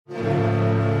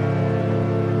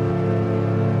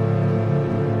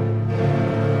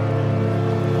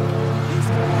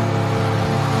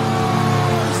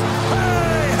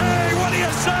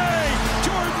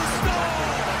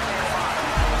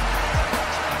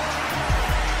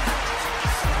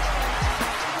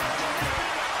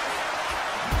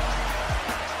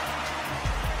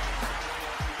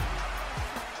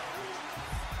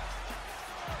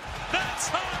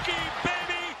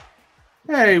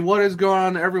Hey, what is going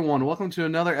on, everyone? Welcome to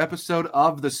another episode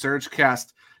of the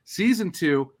Surgecast, Season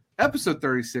 2, Episode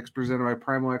 36, presented by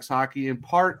Primo X Hockey and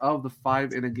part of the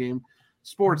 5 in a Game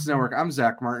Sports Network. I'm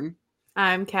Zach Martin.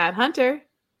 I'm Kat Hunter.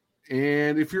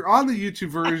 And if you're on the YouTube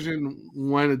version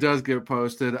when it does get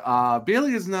posted,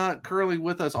 Bailey is not currently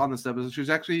with us on this episode.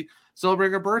 She's actually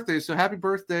celebrating her birthday, so happy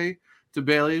birthday to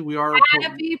Bailey. We are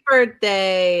happy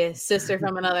birthday, sister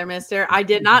from another mister. I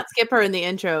did not skip her in the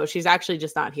intro. She's actually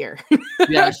just not here.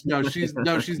 She's not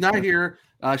here.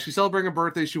 She's celebrating her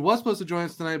birthday. She was supposed to join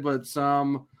us tonight, but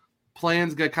some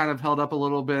plans got kind of held up a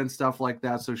little bit and stuff like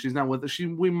that. So she's not with us.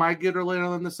 We might get her later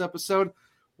on this episode.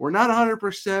 We're not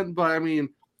 100%, but I mean,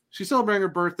 she's celebrating her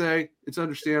birthday. It's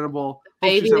understandable.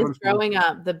 Baby is growing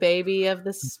up. The baby of the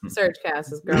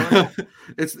Surgecast is growing up.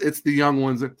 It's the young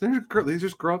ones that they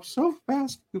just grow up so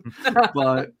fast.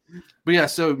 but yeah,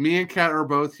 so me and Kat are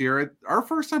both here. Our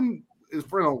first time is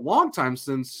for a long time,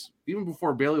 since even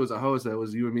before Bailey was a host. That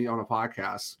was you and me on a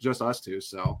podcast, just us two.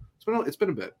 So it's been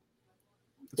a bit.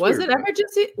 Was it ever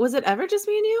just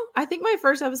me and you? I think my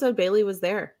first episode, Bailey was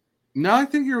there. No, I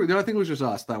think it was just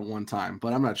us that one time,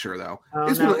 but I'm not sure though.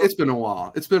 It's been a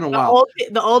while. It's been a while.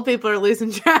 The old people are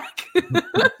losing track.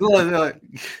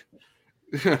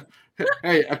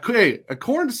 Hey,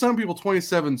 according to some people,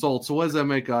 27 is old. So what does that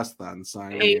make us then?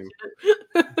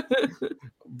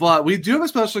 But we do have a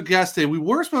special guest today. We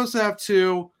were supposed to have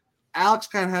two. Alex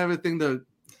kind of had everything that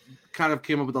kind of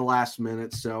came up at the last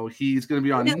minute, so he's going to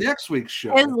be on next week's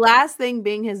show. His last thing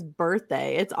being his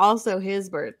birthday. It's also his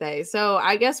birthday, so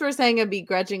I guess we're saying a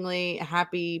begrudgingly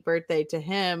happy birthday to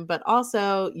him, but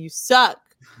also you suck.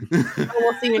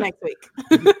 We'll see you next week.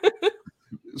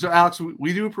 So Alex,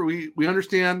 we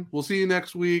understand. We'll see you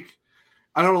next week.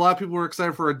 I know a lot of people were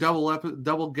excited for a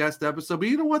double guest episode, but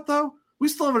you know what though? We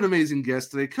still have an amazing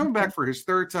guest today, coming back for his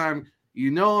third time.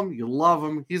 You know him, you love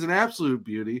him. He's an absolute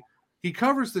beauty. He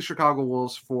covers the Chicago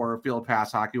Wolves for Field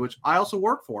Pass Hockey, which I also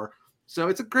work for. So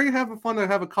it's fun to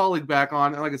have a colleague back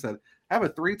on. And like I said, have a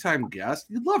 3-time guest.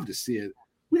 You'd love to see it.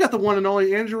 We got the one and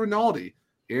only Andrew Rinaldi.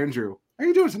 Andrew, how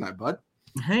you doing tonight, bud?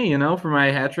 Hey, for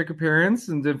my hat trick appearance,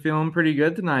 and feeling pretty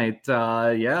good tonight.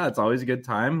 Yeah, it's always a good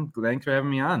time. Thanks for having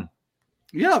me on.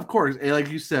 Yeah, of course. Like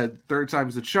you said, third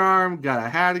time's the charm. Got a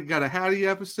Hattie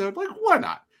episode. Like, why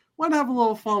not? Why not have a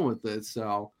little fun with it?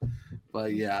 So,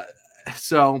 but yeah.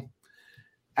 So,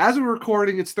 as we're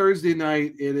recording, it's Thursday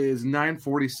night. It is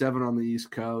 9:47 on the East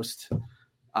Coast.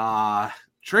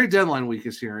 Trade deadline week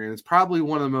is here, and it's probably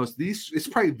one of the it's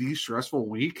probably the stressful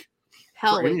week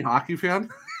for any hockey fan.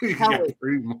 Yeah,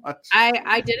 pretty much.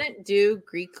 I didn't do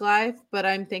Greek life, but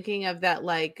I'm thinking of that,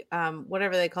 like,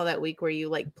 whatever they call that week where you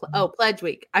like pledge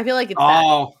week. I feel like it's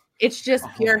that. It's just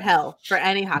pure hell for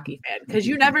any hockey fan, because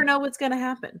you never know what's going to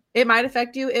happen. It might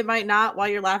affect you. It might not. While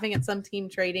you're laughing at some team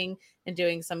trading and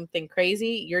doing something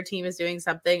crazy, your team is doing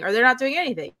something, or they're not doing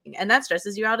anything, and that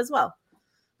stresses you out as well.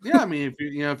 Yeah, I mean,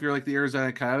 if you're like the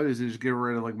Arizona Coyotes and just get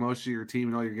rid of like most of your team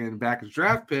and all you're getting back is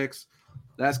draft picks,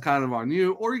 that's kind of on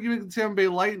you. Or you can make the Tampa Bay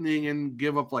Lightning and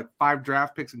give up like 5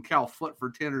 draft picks and Cal Foot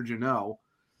for Tanner Jeannot.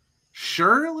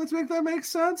 Sure, let's make that make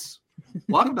sense.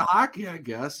 Welcome to hockey, I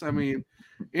guess. I mean,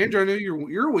 Andrew, I know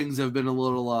your wings have been a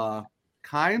little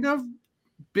kind of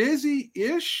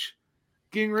busy-ish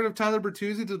getting rid of Tyler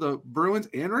Bertuzzi to the Bruins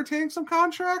and retaining some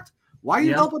contract. Why are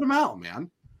you helping him out, man?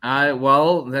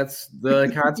 Well, that's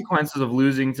the consequences of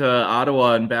losing to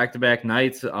Ottawa in back-to-back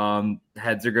nights.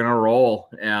 Heads are going to roll.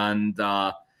 And,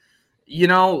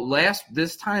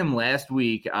 this time last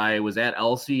week, I was at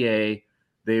LCA.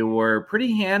 They were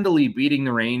pretty handily beating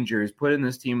the Rangers, putting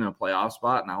this team in a playoff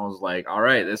spot, and I was like, all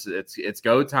right, it's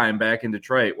go time back in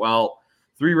Detroit. Well,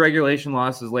 3 regulation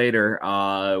losses later,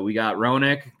 we got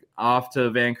Roenick off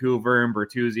to Vancouver and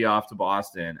Bertuzzi off to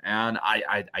Boston. And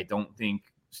I don't think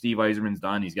Steve Yzerman's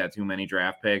done. He's got too many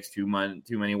draft picks, too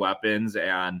many weapons,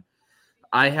 and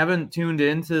I haven't tuned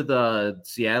into the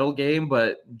Seattle game,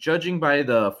 but judging by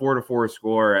the 4-4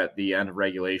 score at the end of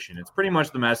regulation, it's pretty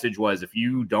much the message was, if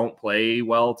you don't play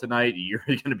well tonight, you're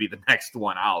going to be the next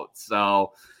one out.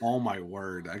 So, oh my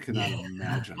word, I cannot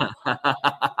imagine.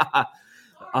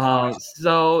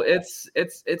 So it's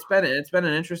been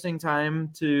an interesting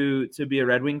time to be a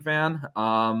Red Wing fan.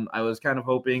 I was kind of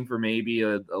hoping for maybe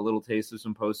a little taste of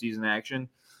some postseason action.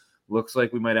 Looks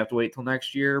like we might have to wait till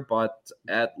next year, but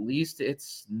at least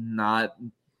it's not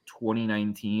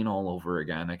 2019 all over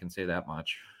again. I can say that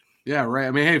much. Yeah, right.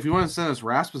 I mean, hey, if you want to send us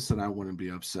Rasmussen, I wouldn't be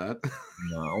upset.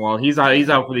 No, well, he's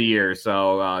out for the year,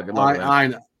 so good luck.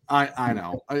 I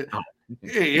know.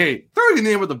 Hey, throw your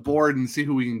name at the board and see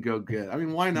who we can go get. I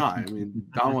mean, why not? I mean,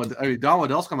 Don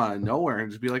Waddell's come out of nowhere and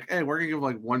just be like, hey, we're gonna give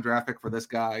like 1 draft pick for this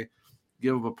guy.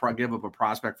 give up a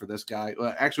prospect for this guy.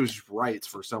 Well, actually, it was just rights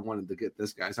for someone to get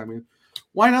this guy. So, I mean,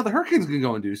 why not? The Hurricanes can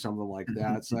go and do something like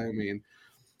that. So, I mean,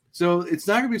 so it's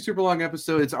not going to be a super long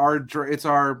episode. It's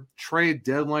our trade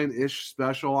deadline ish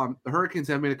special. The Hurricanes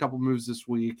have made a couple moves this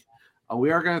week.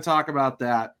 We are going to talk about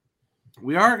that.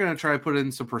 We are going to try to put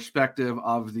in some perspective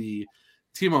of the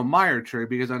Timo Meier trade,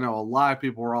 because I know a lot of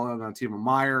people were all in on Timo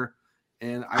Meier,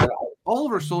 and all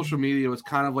of our social media was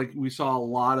kind of like we saw a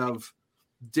lot of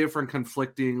different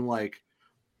conflicting like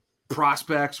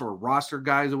prospects or roster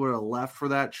guys that would have left for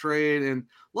that trade. And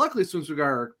luckily, since we got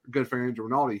our good friend Andrew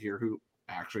Rinaldi here, who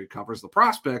actually covers the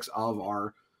prospects of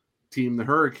our team, the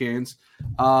Hurricanes,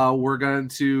 we're going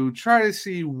to try to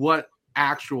see what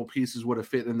actual pieces would have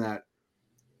fit in that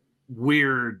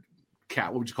weird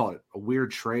what would you call it? A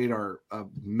weird trade or a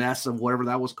mess of whatever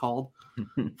that was called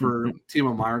for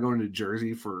Timo Meier going to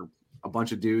Jersey for a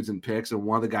bunch of dudes and picks, and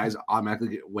one of the guys automatically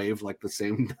get waived like the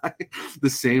same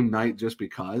night just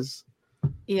because.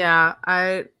 Yeah,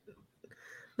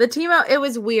 the Timo, it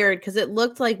was weird because it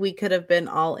looked like we could have been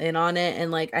all in on it,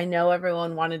 and like I know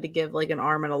everyone wanted to give like an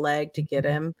arm and a leg to get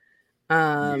him,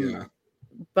 but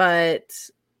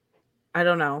I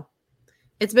don't know.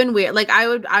 It's been weird. Like I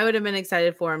would have been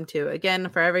excited for him too. Again,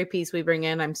 for every piece we bring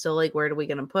in, I'm still like, where are we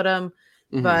going to put him?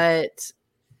 Mm-hmm. But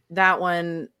that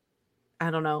one, I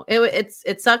don't know. It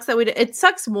sucks that it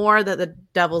sucks more that the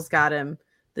Devils got him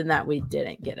than that we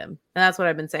didn't get him. And that's what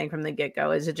I've been saying from the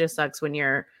get-go, is it just sucks when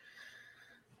your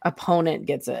opponent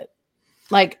gets it.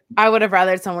 Like I would have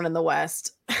rathered someone in the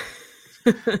West.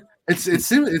 It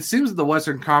seems the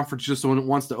Western Conference just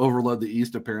wants to overload the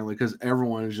East, apparently, because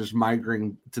everyone is just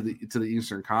migrating to the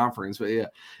Eastern Conference. But yeah,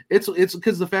 it's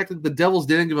because the fact that the Devils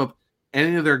didn't give up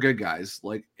any of their good guys,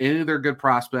 like any of their good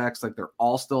prospects, like they're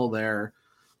all still there.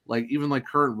 Like even like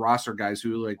current roster guys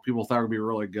who like people thought would be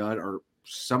really good are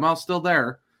somehow still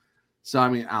there. So I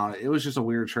mean, it was just a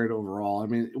weird trade overall. I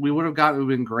mean, we would have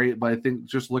been great, but I think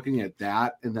just looking at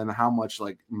that and then how much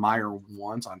like Meier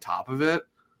wants on top of it.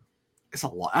 It's a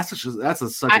lot. That's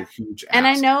such a huge ask. And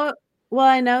I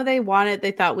know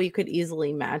they thought we could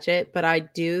easily match it, but I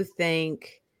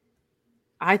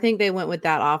think they went with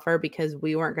that offer because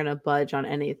we weren't going to budge on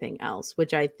anything else,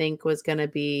 which I think was going to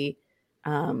be,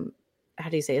 how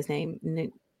do you say his name?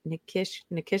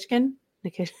 Nikishkin?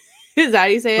 Is that how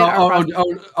you say it?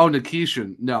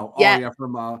 Nikishin. No. Yeah. Oh, yeah.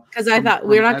 From because I thought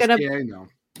we're not going to. No.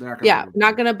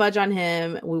 Not going to budge on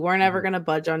him. We weren't ever going to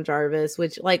budge on Jarvis,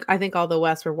 which like I think all the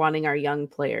West were wanting our young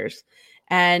players.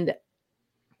 And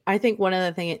I think one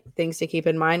of the things to keep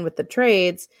in mind with the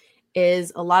trades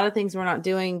is a lot of things we're not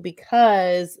doing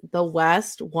because the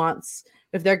West wants,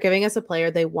 if they're giving us a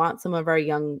player, they want some of our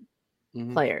young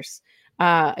players.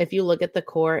 If you look at the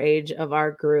core age of our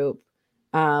group,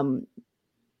 the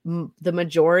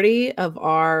majority of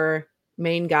our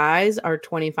main guys are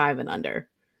 25 and under.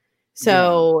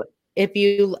 So if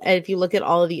you look at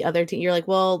all of the other teams, you're like,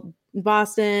 well,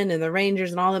 Boston and the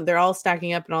Rangers and all of them, they're all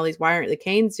stacking up and all these. Why aren't the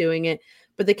Canes doing it?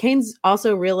 But the Canes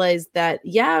also realized that,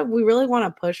 we really want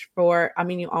to push for, I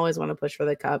mean, you always want to push for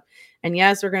the cup. And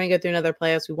yes, we're going to go through another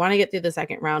playoffs. We want to get through the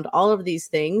second round, all of these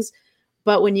things.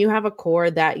 But when you have a core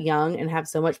that young and have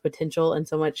so much potential and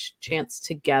so much chance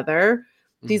together,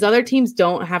 these other teams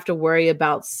don't have to worry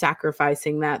about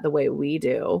sacrificing that the way we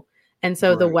do. And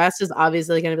so the West is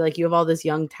obviously going to be like, you have all this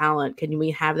young talent. Can we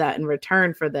have that in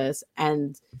return for this?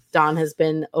 And Don has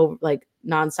been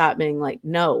nonstop being like,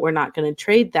 no, we're not going to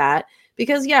trade that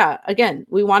because again,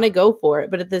 we want to go for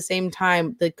it. But at the same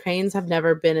time, the Canes have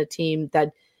never been a team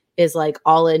that is like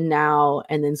all in now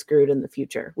and then screwed in the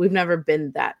future. We've never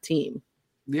been that team.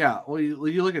 Yeah. Well,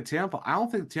 you look at Tampa. I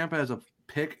don't think Tampa has a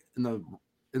pick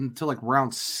until like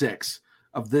round 6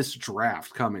 of this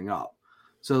draft coming up.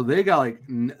 So they got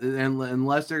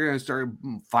unless they're going to start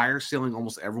fire sealing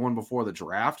almost everyone before the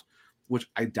draft, which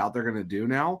I doubt they're going to do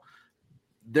now,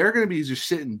 they're going to be just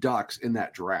sitting ducks in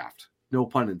that draft. No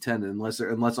pun intended. Unless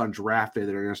on draft day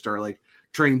they're going to start like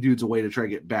trading dudes away to try to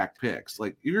get back picks.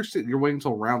 Like you're waiting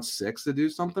until round 6 to do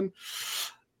something.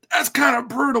 That's kind of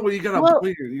brutal. When you got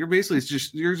you're basically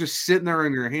you're just sitting there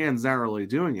in your hands, not really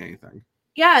doing anything.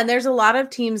 Yeah, and there's a lot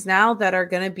of teams now that are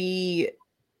going to be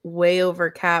way over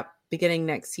cap beginning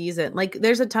next season. Like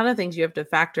there's a ton of things you have to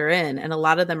factor in, and a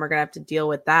lot of them are going to have to deal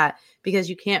with that because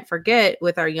you can't forget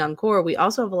with our young core, we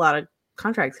also have a lot of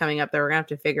contracts coming up that we're going to have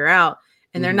to figure out.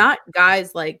 And they're not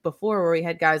guys like before where we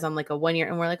had guys on like a 1 year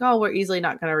and we're like, oh, we're easily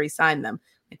not going to re-sign them.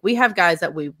 Like we have guys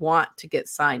that we want to get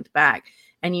signed back,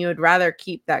 and you would rather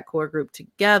keep that core group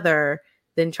together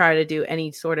than try to do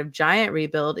any sort of giant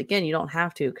rebuild. Again, you don't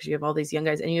have to because you have all these young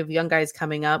guys, and you have young guys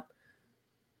coming up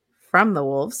from the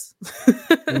Wolves.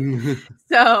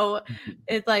 So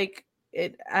it's like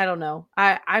I don't know.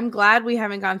 I'm glad we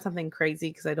haven't gotten something crazy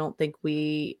because I don't think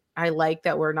I like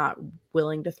that we're not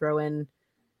willing to throw in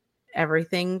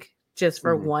everything just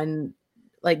for one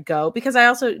like go, because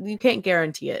you can't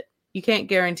guarantee it. You can't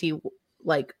guarantee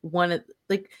like one,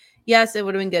 like, yes, it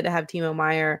would have been good to have Timo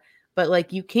Meyer, but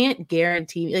like you can't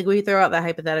guarantee, like we throw out the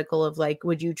hypothetical of like,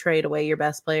 would you trade away your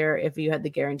best player if you had the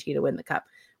guarantee to win the cup?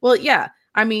 Well, yeah,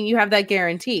 I mean, you have that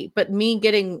guarantee, but me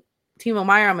getting Timo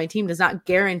Meyer on my team does not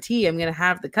guarantee I'm going to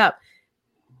have the cup.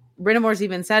 Brind'Amour's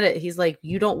even said it. He's like,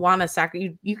 you don't want to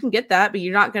sacrifice. You can get that, but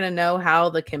you're not going to know how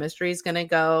the chemistry is going to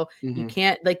go. You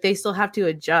can't, like, they still have to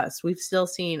adjust. We've still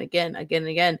seen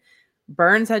again.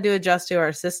 Burns had to adjust to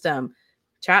our system.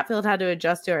 Chatfield had to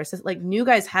adjust to our system. Like, new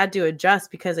guys had to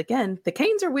adjust because, again, the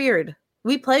Canes are weird.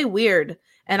 We play weird.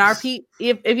 And our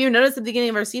if you notice at the beginning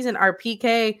of our season, our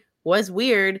PK was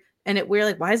weird. And we're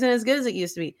like, why isn't it as good as it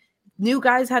used to be? New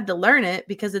guys had to learn it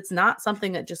because it's not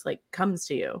something that just like comes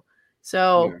to you.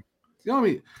 So, you know what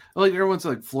I mean? Like everyone's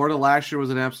like, Florida last year was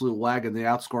an absolute wagon. They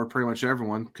outscored pretty much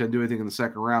everyone. Couldn't do anything in the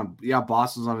second round. Yeah,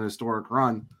 Boston's on a historic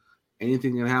run.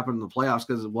 Anything can happen in the playoffs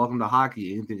because welcome to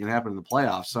hockey. Anything can happen in the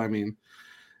playoffs. So I mean,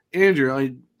 Andrew,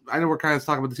 I know we're kind of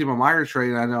talking about the Timo Meyer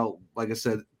trade. And I know, like I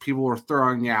said, people were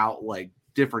throwing out like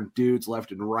different dudes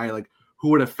left and right, like who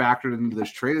would have factored into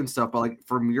this trade and stuff. But like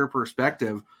from your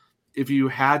perspective, if you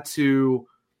had to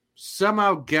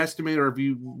somehow guesstimate, or if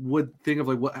you would think of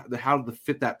like how to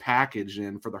fit that package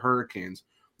in for the Hurricanes,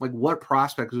 like what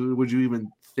prospects would you even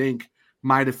think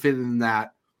might have fit in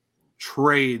that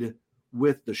trade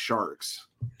with the Sharks?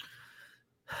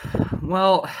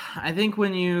 Well, I think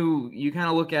when you kind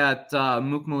of look at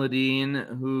Mook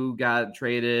Mladin, who got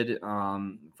traded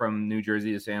from New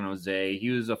Jersey to San Jose, he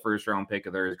was a first-round pick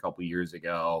of theirs a couple years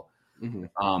ago.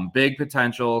 Big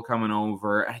potential coming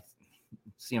over.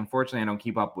 Unfortunately, I don't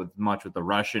keep up with the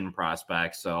Russian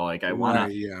prospects. So, like, I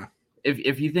want to,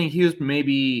 if you think he was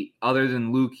maybe, other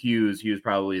than Luke Hughes, he was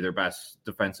probably their best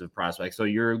defensive prospect. So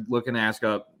you're looking to ask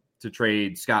up to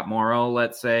trade Scott Morrow,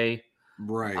 let's say,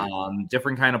 right?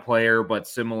 Different kind of player, but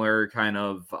similar kind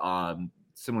of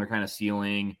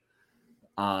ceiling.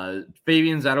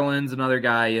 Fabian Zetterlund's another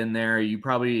guy in there. I would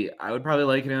probably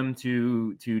liken him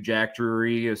to Jack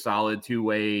Drury, a solid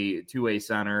two-way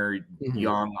center,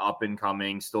 young, up and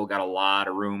coming, still got a lot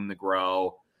of room to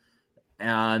grow.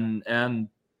 And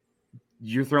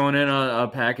you're throwing in a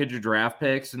package of draft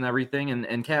picks and everything.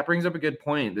 And Kat brings up a good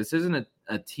point. This isn't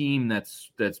a team that's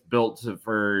built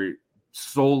for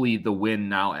solely the win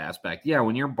now aspect. Yeah,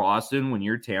 when you're Boston, when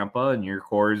you're Tampa, and your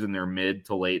core's in their mid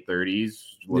to late 30s,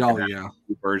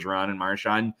 Bergeron and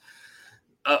Marchand,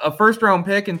 a first round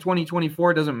pick in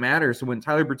 2024 doesn't matter. So when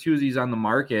Tyler Bertuzzi's on the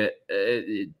market,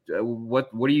 what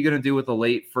are you going to do with a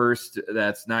late first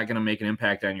that's not going to make an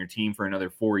impact on your team for another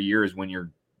 4 years when you're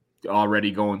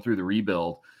already going through the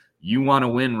rebuild? You want to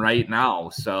win right now.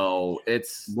 So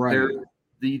it's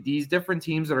these different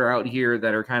teams that are out here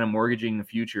that are kind of mortgaging the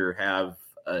future have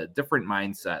a different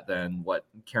mindset than what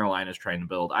Carolina's trying to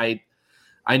build.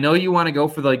 I know you want to go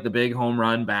for like the big home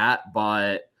run bat,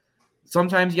 but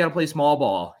sometimes you got to play small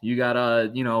ball. You got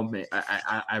to,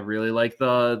 I really like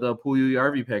the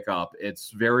Puljujarvi pickup.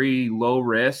 It's very low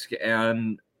risk.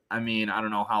 And I mean, I don't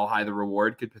know how high the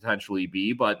reward could potentially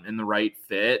be, but in the right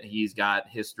fit, he's got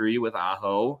history with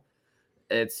Aho.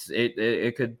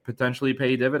 It could potentially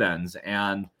pay dividends,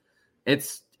 and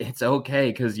it's okay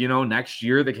because next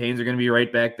year the Canes are going to be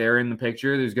right back there in the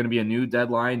picture. There's going to be a new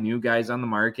deadline, new guys on the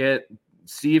market.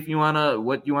 See if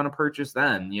what you want to purchase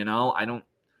then. I don't.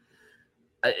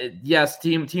 Yes,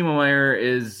 Timo Meyer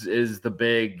is the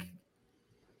big,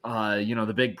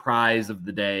 the big prize of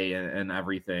the day and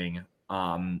everything.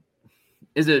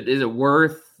 Is it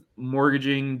worth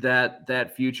mortgaging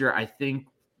that future? I think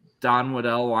Don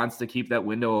Waddell wants to keep that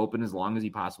window open as long as he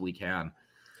possibly can.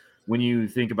 When you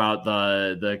think about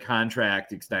the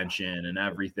contract extension and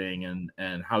everything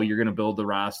and how you're going to build the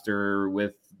roster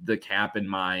with the cap in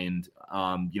mind,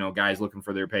 guys looking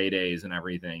for their paydays and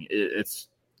everything,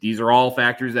 these are all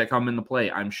factors that come into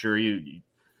play. I'm sure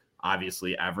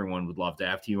obviously everyone would love to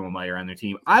have Timo Meyer on their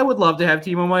team. I would love to have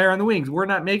Timo Meyer on the Wings. We're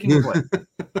not making a play,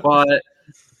 but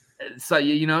so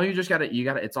you just gotta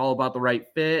it's all about the right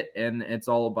fit, and it's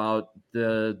all about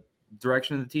the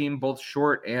direction of the team, both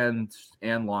short and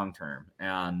long term.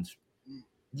 And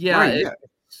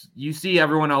you see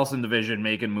everyone else in the division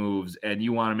making moves, and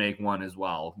you want to make one as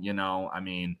well. I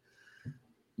mean,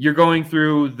 you're going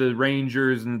through the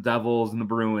Rangers and the Devils and the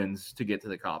Bruins to get to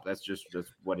the Cup. That's just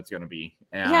what it's going to be.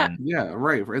 And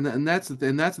right. And that's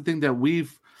the thing that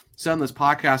we've said on this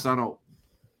podcast. I don't know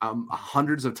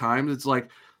hundreds of times. It's like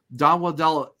Don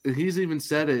Waddell, he's even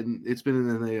said it, and it's been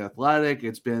in the Athletic,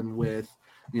 it's been with,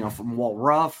 from Walt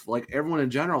Ruff, like everyone in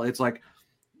general. It's like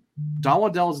Don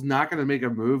Waddell is not going to make a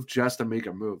move just to make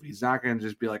a move. He's not going to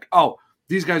just be like, oh,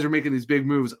 these guys are making these big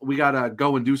moves, we got to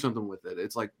go and do something with it.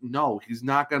 It's like, no, he's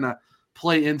not going to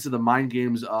play into the mind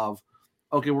games of,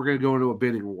 okay, we're going to go into a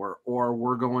bidding war, or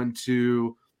we're going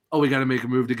to, we got to make a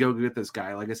move to go get this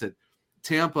guy. Like I said,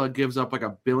 Tampa gives up like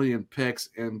 1 billion picks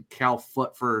and Cal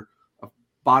Foot for a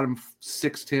bottom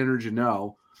 6 Tanner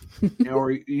Janot.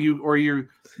 or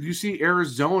you see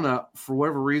Arizona for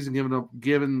whatever reason giving up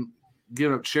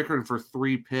Chikrin for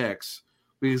 3 picks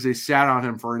because they sat on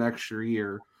him for an extra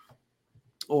year.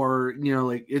 Or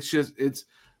like it's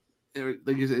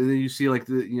like you see like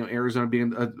the Arizona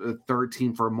being a third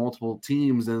team for multiple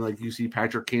teams, and like you see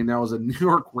Patrick Kane now as a New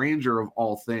York Ranger of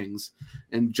all things,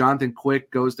 and Jonathan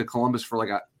Quick goes to Columbus for like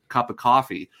a cup of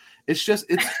coffee. It's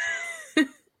just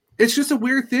a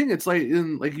weird thing. It's like,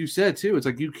 and like you said too, it's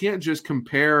like you can't just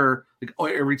compare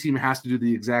like every team has to do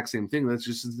the exact same thing. That's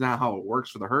just not how it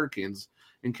works for the Hurricanes.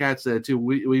 And Kat said too,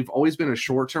 we've always been a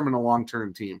short term and a long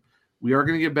term team. We are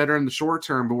going to get better in the short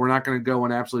term, but we're not going to go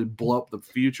and absolutely blow up the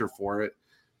future for it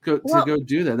to go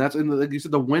do that. That's, and like you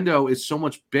said, the window is so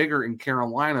much bigger in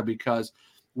Carolina because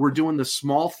we're doing the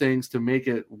small things to make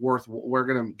it worth. We're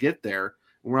going to get there.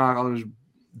 We're not going to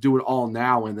do it all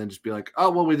now and then just be like,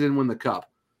 oh, well, we didn't win the cup.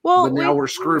 Well, but now we're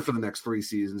screwed for the next 3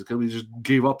 seasons because we just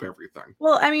gave up everything.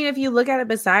 Well, I mean, if you look at it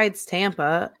besides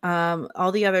Tampa,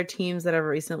 all the other teams that have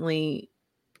recently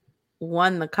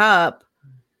won the cup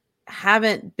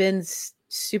haven't been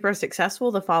super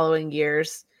successful the following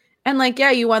years. And like,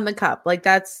 yeah, you won the cup. Like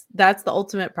that's the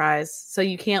ultimate prize. So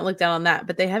you can't look down on that,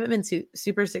 but they haven't been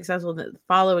super successful the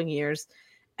following years.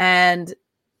 And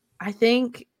I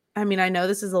know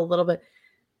this is a little bit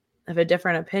of a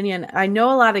different opinion. I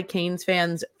know a lot of Canes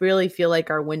fans really feel like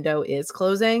our window is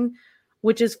closing,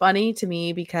 which is funny to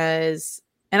me because,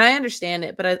 and I understand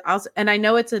it, but I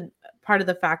know it's a part of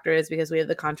the factor is because we have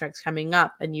the contracts coming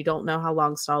up and you don't know how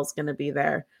long Stahl's going to be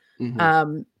there.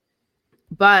 Mm-hmm.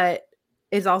 But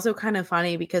it's also kind of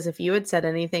funny because if you had said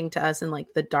anything to us in like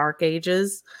the dark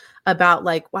ages about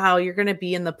like, wow, you're going to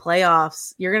be in the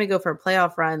playoffs, you're going to go for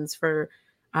playoff runs for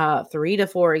 3 to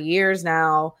 4 years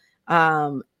now.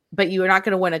 But you're not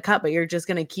going to win a cup, but you're just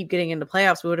going to keep getting into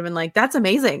playoffs. We would have been like, that's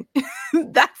amazing.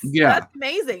 That's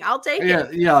amazing. I'll take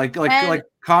it. Yeah. Like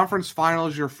conference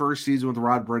finals, your first season with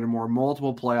Rod Brindamore,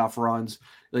 multiple playoff runs.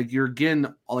 Like you're getting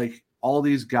like all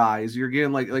these guys. You're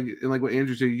getting like what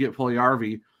Andrew said. You get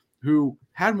Puljujärvi, who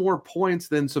had more points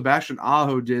than Sebastian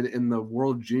Aho did in the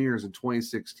World Juniors in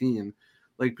 2016.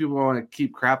 Like people want to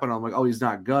keep crapping on like, oh, he's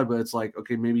not good, but it's like,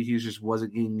 okay, maybe he just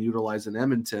wasn't getting utilized in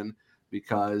Edmonton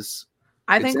because.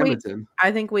 I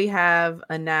think we have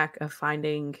a knack of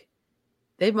finding.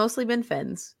 They've mostly been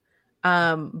Finns,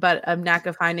 but a knack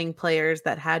of finding players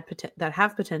that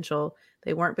have potential.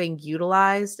 They weren't being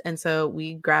utilized, and so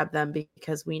we grab them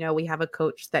because we know we have a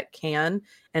coach that can,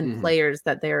 and players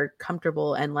that they're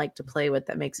comfortable and like to play with.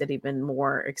 That makes it even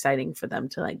more exciting for them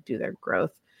to like do their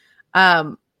growth.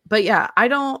 But yeah, I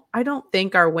don't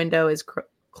think our window is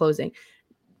closing.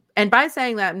 And by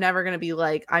saying that, I'm never going to be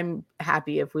like, I'm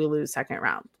happy if we lose second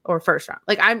round or first round.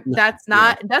 Like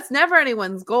that's never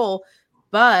anyone's goal,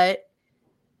 but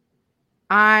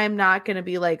I'm not going to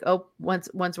be like, oh, once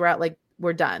we're out, like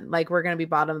we're done. Like we're going to be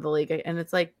bottom of the league. And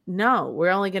it's like, no,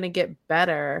 we're only going to get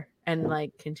better and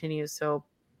like continue. So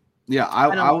yeah,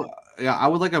 I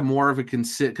would like a more of a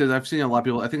because I've seen a lot of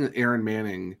people, I think Aaron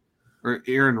Manning or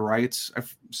Aaron writes.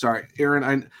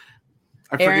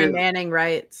 Aaron Manning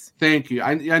writes. Thank you.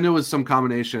 I knew it was some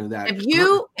combination of that.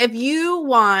 If you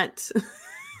want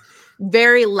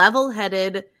very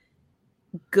level-headed,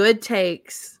 good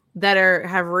takes that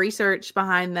have research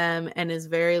behind them and is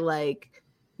very like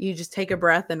you just take a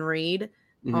breath and read.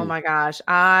 Mm-hmm. Oh my gosh.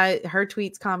 Her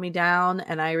tweets calm me down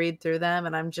and I read through them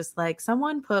and I'm just like,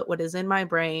 someone put what is in my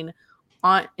brain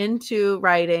into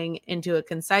writing into a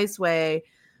concise way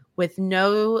with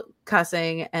no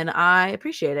cussing, and I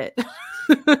appreciate it.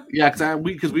 Yeah,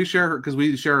 because we share her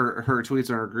tweets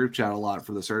in our group chat a lot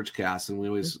for the Search Cast, and we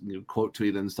always quote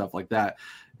tweet and stuff like that.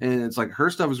 And it's like her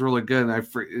stuff is really good. And I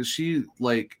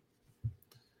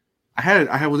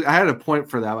had a point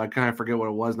for that. I kind of forget what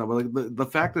it was now, but like the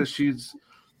fact that she's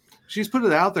put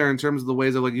it out there in terms of the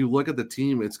ways that like you look at the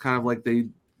team, it's kind of like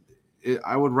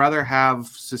I would rather have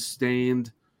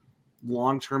sustained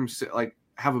long-term, like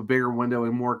have a bigger window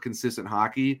and more consistent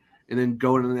hockey, and then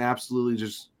go in and absolutely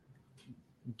just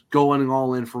going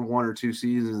all in for 1 or 2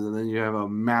 seasons, and then you have a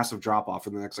massive drop off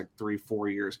in the next like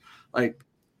 3-4 years. Like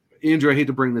Andrew, I hate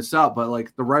to bring this up, but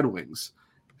like the Red Wings,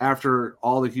 after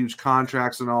all the huge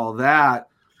contracts and all that,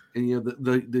 and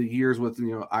the years with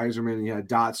Yzerman, and you had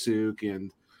Datsuk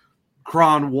and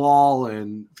Cronwall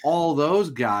and all those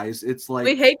guys, it's like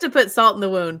we hate to put salt in the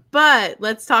wound, but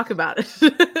let's talk about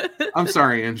it. I'm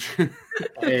sorry, Andrew.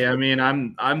 Hey, I mean,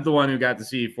 I'm the one who got to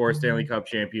see 4 Stanley Cup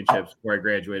championships before I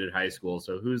graduated high school.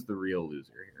 So who's the real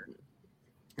loser here?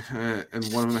 And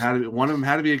one of them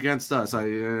had to be against us. I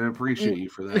appreciate you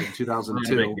for that in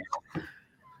 2002.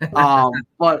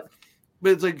 But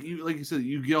it's like you said,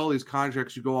 you get all these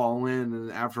contracts, you go all in,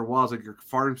 and after a while, it's like your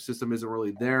farm system isn't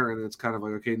really there, and it's kind of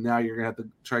like, okay, now you're gonna have to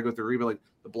try to go through a rebuild. Like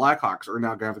the Blackhawks are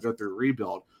now gonna have to go through a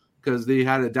rebuild because they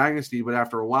had a dynasty, but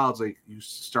after a while, it's like you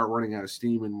start running out of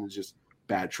steam, and it's just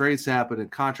bad trades happen,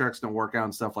 and contracts don't work out,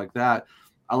 and stuff like that.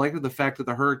 I like the fact that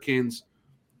the Hurricanes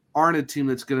aren't a team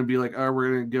that's going to be like, oh, we're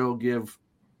going to go give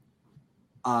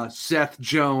Seth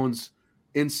Jones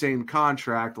insane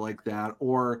contract like that,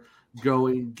 or go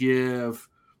and give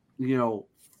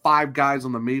 5 guys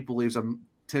on the Maple Leafs a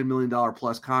 $10 million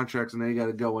plus contracts, and they got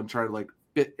to go and try to like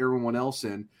fit everyone else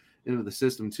into the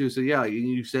system too. So yeah,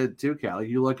 you said too, Callie.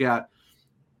 You look at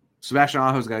Sebastian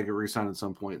Aho's got to get re-signed at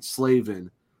some point.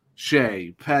 Slavin,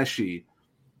 Shea, Pesci.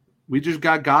 We just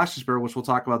got Gostisbehere, which we'll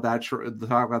talk about that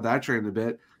trade in a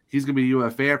bit. He's going to be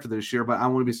UFA after this year, but I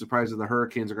wouldn't be surprised if the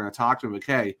Hurricanes are going to talk to him like,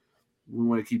 hey, we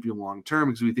want to keep you long term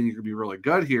because we think you're going to be really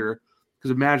good here.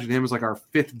 Because imagine him as like our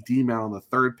 5th D-man on the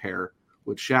 3rd pair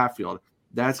with Sheffield.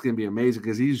 That's going to be amazing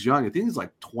because he's young. I think he's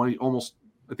like 20, almost.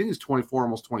 I think he's 24,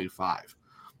 almost 25.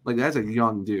 Like that's a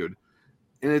young dude,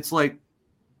 and it's like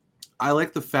I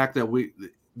like the fact that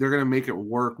they're going to make it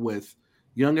work with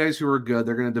young guys who are good.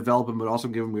 They're going to develop them, but also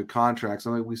give them good contracts.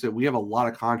 And like we said, we have a lot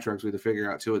of contracts we have to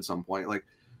figure out too at some point. Like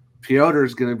Piotr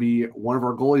is going to be one of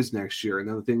our goalies next year. And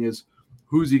then the thing is,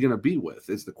 who's he going to be with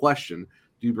is the question.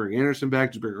 Do you bring Anderson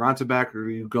back? Do you bring Ronta back? Or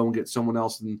do you go and get someone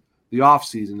else in the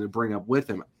offseason to bring up with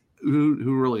him? Who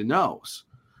really knows?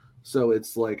 So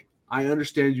it's like, I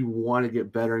understand you want to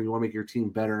get better and you want to make your team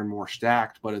better and more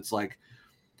stacked, but it's like,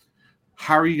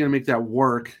 how are you going to make that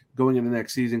work going into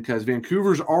next season? Because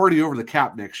Vancouver's already over the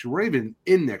cap next year. We're not even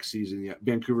in next season yet.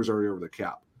 Vancouver's already over the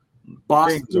cap.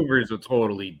 Vancouver's a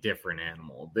totally different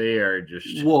animal. They are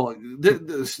just one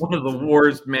of the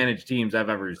worst managed teams I've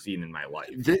ever seen in my life.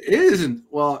 It isn't.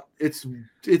 Well, it's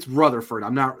Rutherford.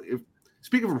 I'm not.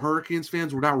 Speaking from Hurricanes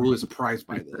fans, we're not really surprised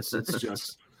by this. It's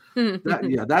just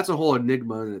that's a whole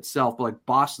enigma in itself. But like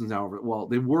Boston's now over. Well,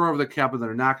 they were over the cap, but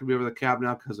they're not going to be over the cap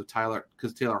now because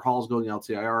Taylor Hall's going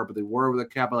LTIR. But they were over the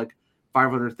cap by like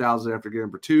 $500,000 after getting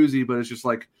Bertuzzi. But it's just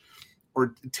like,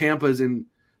 or Tampa's in.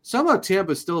 Somehow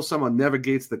Tampa still somehow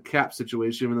navigates the cap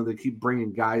situation, even though they keep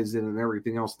bringing guys in and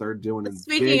everything else they're doing.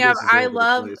 Speaking of, I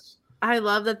love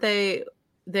that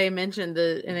they mentioned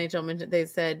the NHL mentioned. They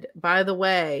said, by the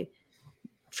way,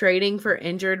 trading for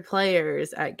injured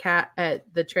players at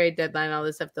the trade deadline, all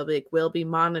this stuff, they'll be will be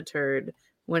monitored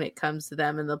when it comes to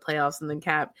them in the playoffs and the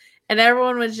cap. And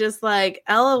everyone was just like,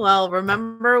 LOL.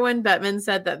 Remember when Bettman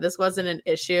said that this wasn't an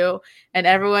issue? And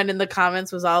everyone in the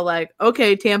comments was all like,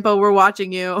 okay, Tampa, we're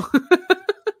watching you.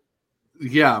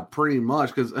 Yeah, pretty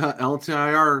much. Because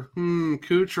LTIR,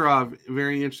 Kucherov,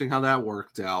 very interesting how that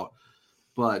worked out.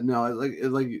 But no,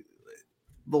 like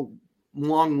the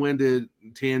long-winded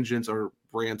tangents or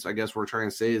rants, I guess we're trying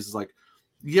to say is like,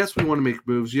 yes, we want to make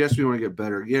moves. Yes, we want to get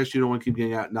better. Yes, you don't want to keep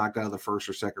getting knocked out of the first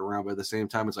or second round. But at the same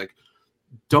time, it's like,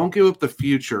 don't give up the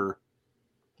future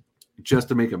just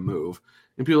to make a move.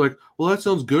 And people are like, well, that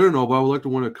sounds good and all, but I would like to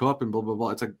win a cup and blah, blah,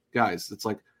 blah. It's like, guys, it's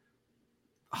like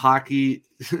hockey.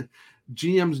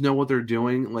 GMs know what they're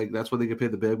doing. Like, that's why they get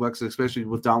paid the big bucks, especially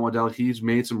with Don Waddell. He's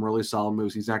made some really solid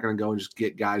moves. He's not going to go and just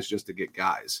get guys just to get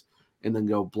guys and then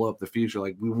go blow up the future.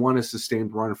 Like, we want a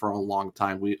sustained run for a long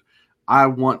time. I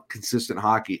want consistent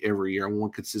hockey every year. I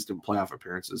want consistent playoff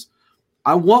appearances.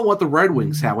 I want what the Red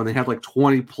Wings had when they had like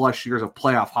 20 plus years of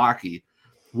playoff hockey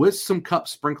with some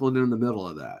cups sprinkled in the middle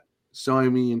of that. So, I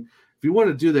mean, if you want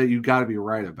to do that, you got to be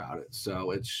right about it. So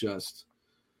it's just,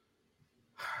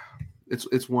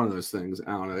 it's one of those things.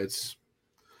 I don't know.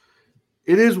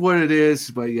 It is what it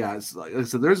is, but yeah, it's like I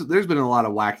said, there's been a lot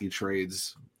of wacky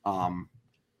trades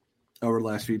over the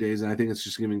last few days. And I think it's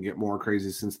just going to get more crazy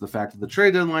since the fact that the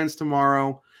trade deadline's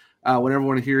tomorrow. When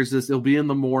everyone hears this, it'll be in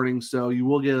the morning. So you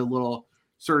will get a little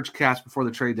surge cast before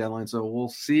the trade deadline. So we'll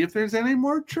see if there's any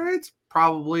more trades.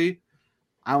 Probably.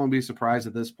 I won't be surprised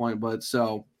at this point. But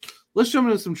so let's jump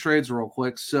into some trades real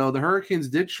quick. So the Hurricanes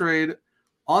did trade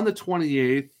on the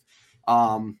 28th.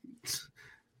 Don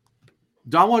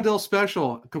Waddell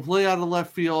special, completely out of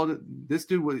left field. This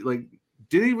dude was like,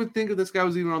 didn't even think that this guy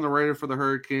was even on the radar for the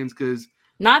Hurricanes because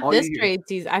Not this trade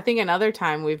season. I think another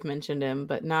time we've mentioned him,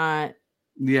 but not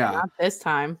this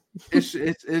time.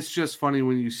 it's just funny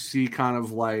when you see kind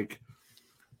of like,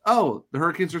 oh, the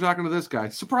Hurricanes are talking to this guy.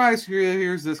 Surprise!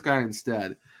 Here's this guy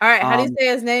instead. All right, how do you say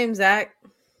his name, Zach?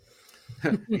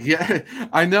 Yeah,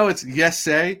 I know it's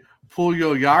Jesse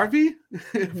Puljujärvi.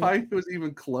 If I was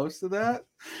even close to that,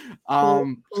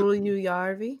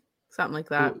 Puljujärvi, something like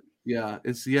that. Yeah,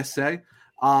 it's Jesse.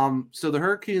 So the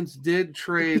Hurricanes did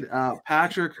trade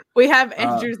Patrick. We have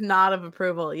Andrew's nod of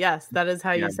approval. Yes, that is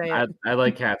how you say it. I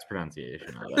like Kat's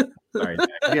pronunciation. Sorry,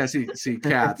 yeah, see,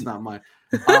 Kat's not mine.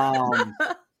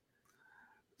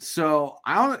 So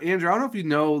Andrew, I don't know if you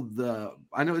know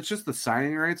I know it's just the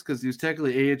signing rights because he was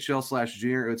technically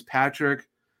AHL/junior. It's Patrick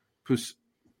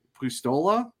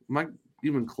Puistola. Am I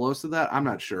even close to that? I'm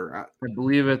not sure. I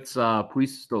believe it's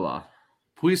Puistola.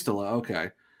 Puistola,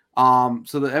 okay.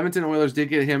 So the Edmonton Oilers did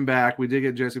get him back. We did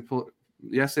get Jesse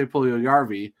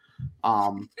Puljujärvi.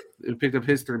 It picked up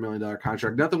his $3 million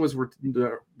contract. Nothing was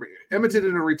Edmonton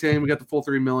didn't retain. We got the full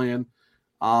 $3 million.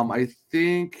 I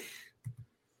think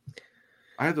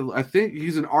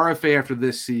he's an RFA after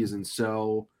this season.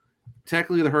 So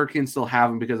technically, the Hurricanes still have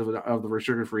him because of the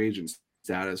restricted free agent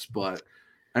status. But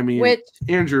I mean,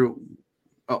 Andrew.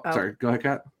 Sorry. Go ahead,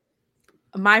 Kat.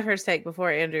 My first take before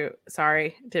Andrew,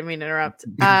 sorry, didn't mean to interrupt.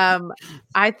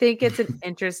 I think it's an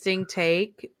interesting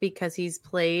take because he's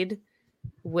played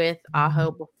with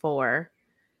Aho before,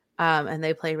 and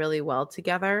they play really well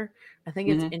together. I think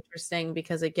it's interesting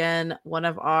because, again, one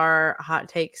of our hot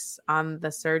takes on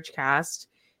the Surge cast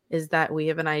is that we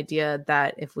have an idea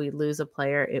that if we lose a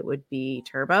player, it would be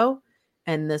Turbo,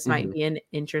 and this might be an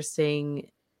interesting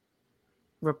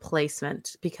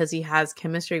replacement because he has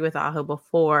chemistry with Aho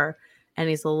before. And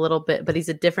he's a little bit, but he's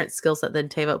a different skill set than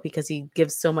Tavo because he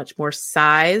gives so much more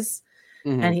size.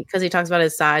 And because he talks about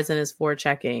his size and his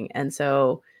forechecking. And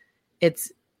so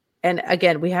and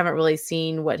again, we haven't really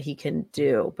seen what he can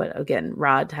do. But again,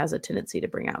 Rod has a tendency to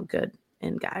bring out good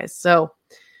in guys. So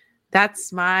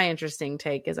that's my interesting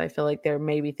take is I feel like they're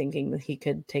maybe thinking that he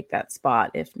could take that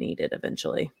spot if needed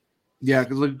eventually. Yeah,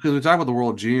 because we talk about the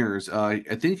World Juniors. I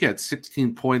think he had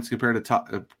 16 points compared to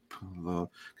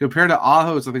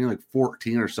Aho's, I think like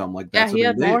 14 or something like that. Yeah, so he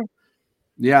had more.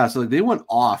 Yeah, so they went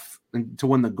off to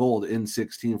win the gold in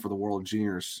 16 for the World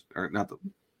Juniors, or not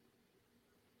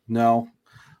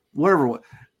whatever.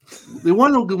 They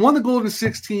won the gold in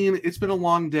 16. It's been a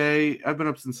long day. I've been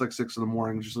up since like 6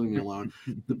 a.m. Just leave me alone.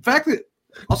 The fact that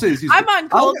I'll say this, I'm on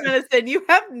cold medicine. You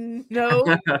have no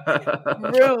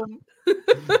room.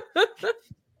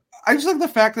 I just like the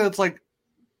fact that it's like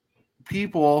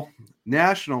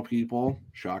national people,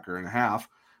 shocker and a half,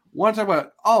 want to talk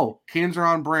about, Canes are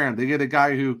on brand. They get a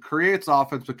guy who creates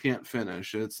offense but can't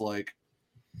finish. It's like,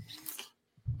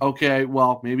 okay,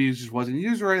 well, maybe he just wasn't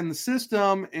used right in the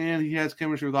system and he has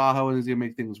chemistry with Aho and he's going to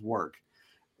make things work.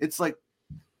 It's like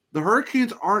the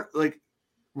Hurricanes aren't like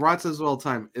Rod says all the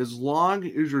time, as long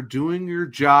as you're doing your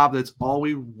job, that's all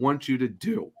we want you to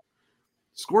do.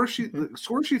 Score sheet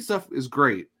stuff is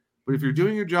great, but if you're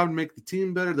doing your job to make the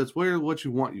team better, that's what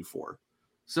you want you for.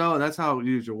 So that's how it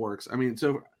usually works. I mean,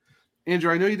 so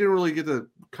Andrew, I know you didn't really get to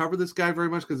cover this guy very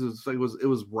much because it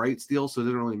was right steal, so it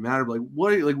didn't really matter. But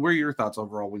what are your thoughts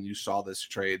overall when you saw this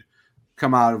trade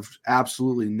come out of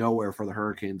absolutely nowhere for the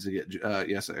Hurricanes to get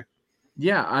Jesse?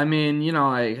 Yeah, I mean,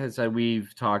 like I said,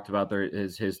 we've talked about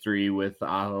his history with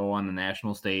Aho on the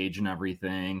national stage and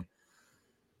everything.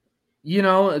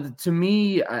 To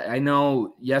me, I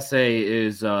know Jesse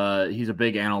is he's a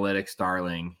big analytics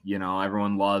darling.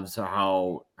 Everyone loves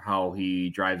how he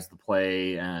drives the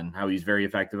play and how he's very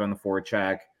effective on the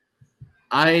forecheck.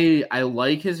 I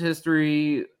like his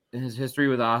history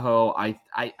with Aho.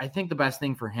 I think the best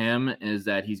thing for him is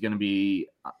that he's going to be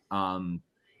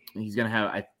he's going to have,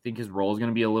 I think his role is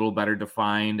going to be a little better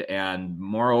defined. And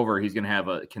moreover, he's going to have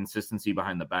a consistency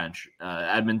behind the bench.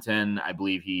 Edmonton, I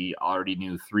believe he already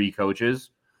knew 3 coaches.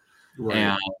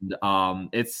 Right. And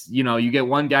it's, you get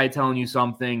one guy telling you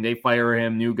something, they fire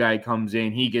him, new guy comes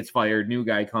in, he gets fired, new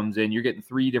guy comes in. You're getting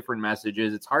 3 different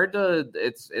messages. It's hard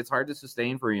to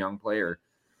sustain for a young player.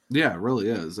 Yeah, it really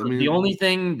is. I mean, the only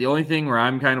thing where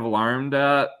I'm kind of alarmed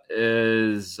at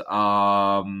is,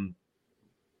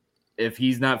 if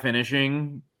he's not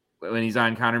finishing when he's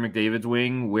on Connor McDavid's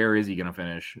wing, where is he going to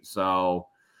finish? So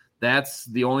that's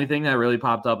the only thing that really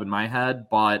popped up in my head.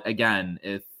 But again,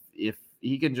 if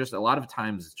he can just, a lot of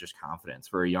times it's just confidence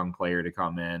for a young player to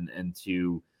come in and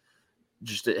to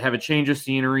just have a change of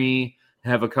scenery,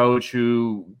 have a coach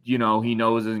who, he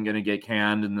knows isn't going to get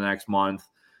canned in the next month.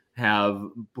 have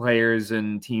players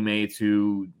and teammates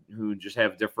who just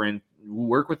have who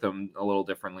work with them a little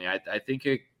differently. I think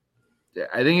it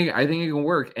can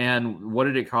work. And what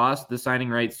did it cost? The signing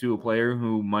rights to a player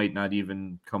who might not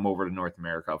even come over to North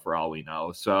America for all we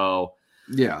know. So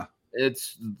yeah,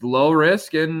 it's low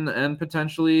risk and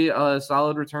potentially a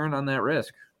solid return on that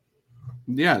risk.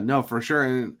 Yeah, no, for sure.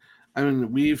 And I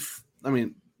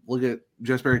mean, look at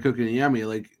Jesperi Kotkaniemi.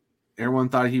 Like everyone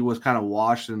thought he was kind of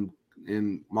washed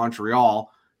in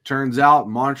Montreal. Turns out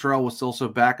Montreal was still so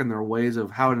back in their ways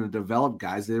of how to develop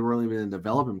guys. They weren't even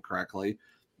develop him correctly.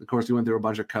 Of course, he went through a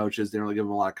bunch of coaches. They didn't really give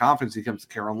him a lot of confidence. He comes to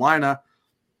Carolina.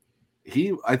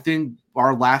 I think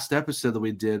our last episode that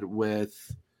we did with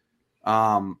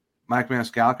Mike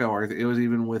Maniscalco, or it was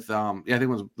even with I think it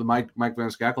was the Mike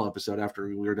Maniscalco episode after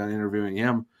we were done interviewing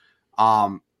him.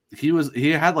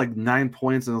 He had like 9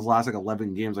 points in his last like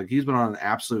 11 games. Like he's been on an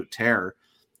absolute tear.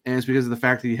 And it's because of the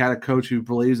fact that he had a coach who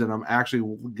believes in him,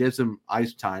 actually gives him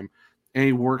ice time, and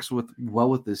he works well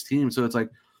with this team. So it's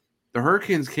like the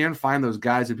Hurricanes can find those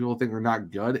guys that people think are not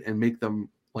good and make them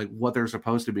like what they're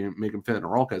supposed to be and make them fit in a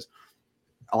role. Because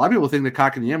a lot of people think that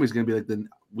Kotkaniemi is going to be like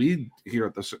we here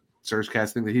at the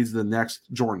Surgecast think that he's the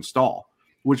next Jordan Staal,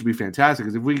 which would be fantastic.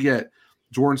 Because if we get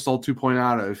Jordan Staal 2.0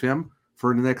 out of him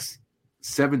for the next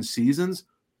 7 seasons,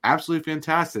 absolutely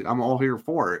fantastic. I'm all here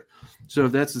for it. So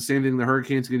if that's the same thing the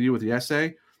Hurricanes can do with the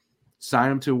essay,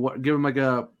 sign him to give him like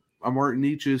a Martin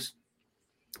Nietzsche's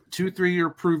 2-3 year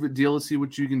prove it deal to see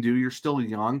what you can do. You're still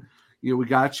young. We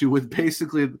got you with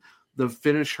basically the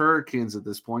Finnish Hurricanes at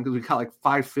this point because we got like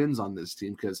 5 Finns on this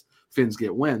team because Finns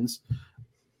get wins.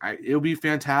 It'll be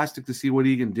fantastic to see what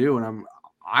he can do. And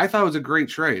I thought it was a great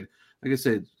trade. Like I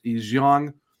said, he's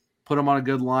young. Put him on a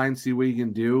good line, see what he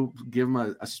can do. Give him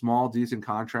a small, decent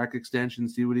contract extension,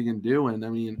 see what he can do. And I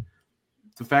mean,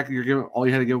 the fact that all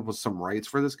you had to give was some rights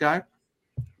for this guy,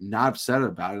 not upset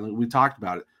about it. We talked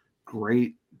about it.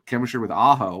 Great chemistry with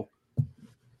Aho.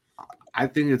 I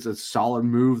think it's a solid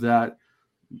move that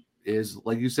is,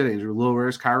 like you said, Andrew, low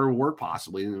risk, high reward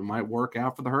possibly, and it might work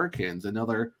out for the Hurricanes.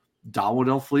 Another Don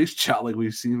Waddell fleece shot like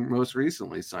we've seen most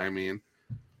recently. So, I mean,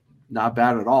 not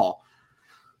bad at all.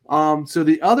 So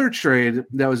the other trade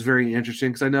that was very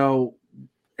interesting, because I know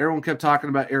everyone kept talking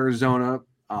about Arizona.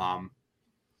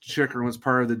 Chychrun was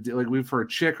part of the, like we've heard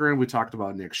Chychrun. We talked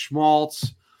about Nick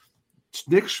Schmaltz.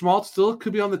 Nick Schmaltz still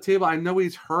could be on the table. I know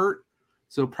he's hurt,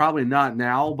 so probably not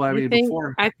now. But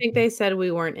I think they said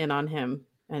we weren't in on him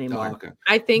anymore. Oh, okay.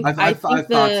 I think I thought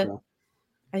so.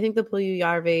 I think the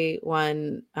Puljujarvi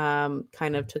one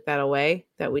kind of took that away,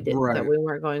 that we didn't, that we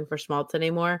weren't going for Schmaltz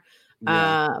anymore.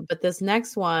 Yeah. But this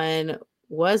next one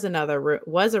was a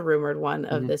rumored one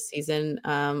of this season,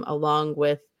 along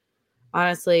with,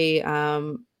 honestly,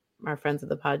 our friends at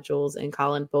the pod, Jules and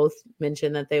Colin, both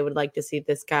mentioned that they would like to see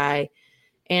this guy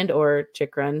and or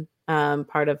Chychrun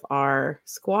part of our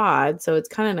squad. So it's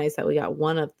kind of nice that we got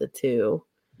one of the two.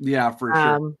 Yeah, for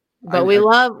sure. But we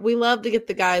love to get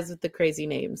the guys with the crazy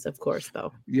names, of course,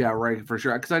 though. Yeah, right, for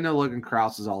sure. Because I know Logan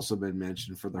Krause has also been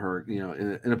mentioned for the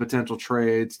Hurricane, in a potential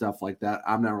trade, stuff like that.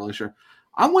 I'm not really sure.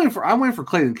 I'm waiting for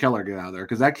Clayton Keller to get out of there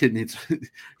because that kid needs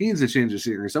to change his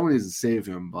scenery. Someone needs to save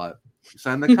him, but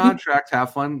sign the contract,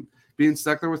 have fun being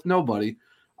stuck there with nobody.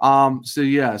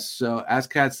 So as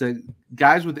Kat said,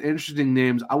 guys with interesting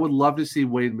names, I would love to see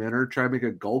Wade Minner try to make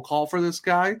a goal call for this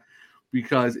guy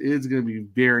because it's going to be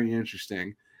very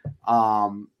interesting.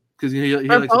 Because he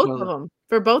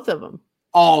for both of them.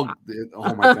 Oh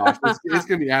my gosh, it's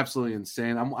gonna be absolutely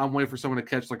insane. I'm waiting for someone to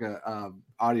catch like a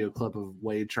audio clip of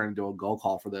Wade trying to do a goal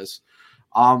call for this.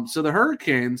 So the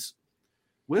Hurricanes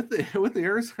with the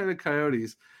Arizona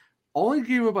Coyotes only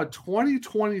gave up a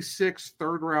 2026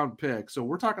 third round pick. So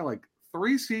we're talking like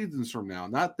 3 seasons from now,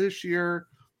 not this year,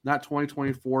 not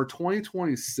 2024,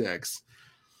 2026.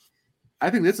 I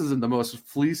think this isn't the most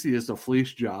fleeciest of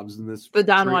fleece jobs in this. The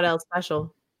Don Waddell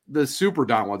special. The super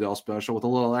Don Waddell special with a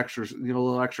little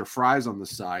extra fries on the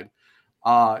side.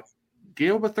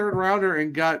 Gave up a third rounder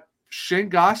and got Shane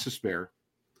Gostisbehere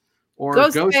or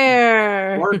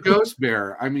Ghost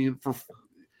Bear. I mean, for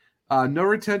no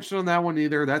retention on that one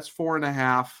either. That's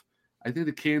 4.5. I think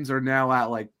the Canes are now at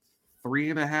like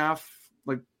 3.5.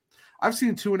 Like I've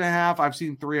seen 2.5. I've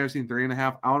seen 3. I've seen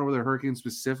 3.5. I don't know where the Hurricanes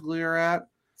specifically are at.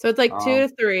 So it's like 2 to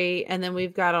 3, and then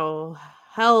we've got a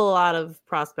hell of a lot of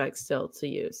prospects still to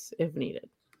use if needed.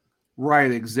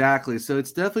 Right, exactly. So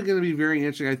it's definitely going to be very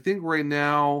interesting. I think right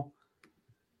now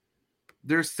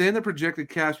they're saying the projected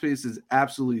cap space is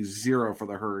absolutely 0 for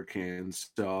the Hurricanes.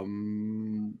 So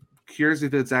I'm curious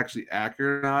if it's actually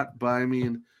accurate or not. But I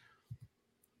mean,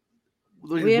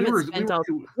 we haven't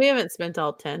spent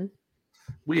all 10.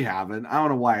 We haven't. I don't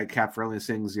know why Cap Friendly is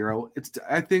saying 0.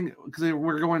 I think because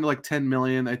we're going to like 10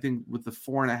 million. I think with the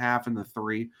 4.5 and the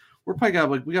 3, we're probably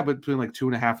got we got between like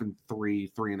 2.5 and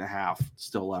 3.5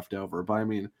 still left over. But I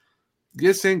mean,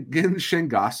 getting Shin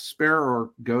Bear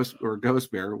or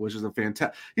Ghost Bear, which is a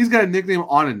fantastic. He's got a nickname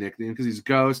on a nickname because he's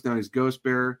Ghost. Now he's Ghost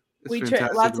Bear.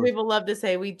 Lots of people love to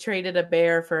say we traded a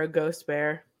bear for a Ghost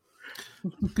Bear.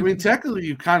 I mean, technically,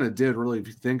 you kind of did, really, if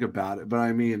you think about it. But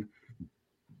I mean,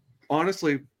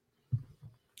 honestly,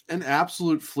 an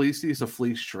absolute fleece of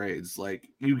fleece trades. Like,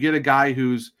 you get a guy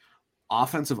whose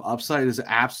offensive upside is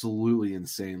absolutely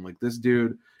insane. Like, this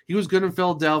dude, he was good in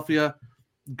Philadelphia,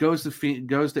 goes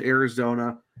to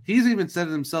Arizona. He's even said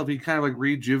it himself. He kind of like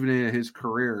rejuvenated his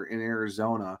career in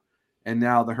Arizona. And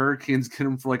now the Hurricanes get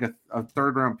him for like a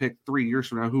third round pick 3 years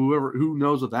from now. Who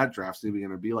knows what that draft's going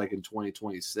to be like in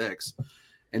 2026.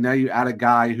 And now you add a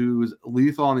guy who's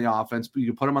lethal on the offense, but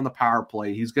you put him on the power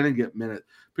play. He's going to get minutes.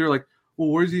 People are like, well,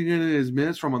 where's he getting his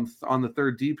minutes from on the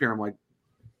third D pair? I'm like,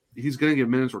 he's going to get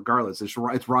minutes regardless. It's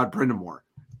Rod Brindamore.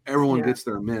 Everyone gets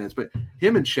their minutes. But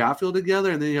him and Chatfield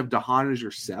together, and then you have DeHaan as your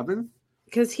 7th.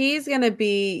 Because he's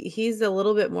a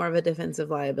little bit more of a defensive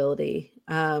liability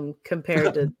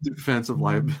compared to defensive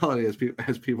liability,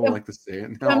 as people like to say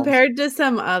it now. Compared to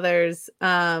some others.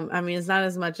 I mean, it's not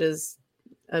as much as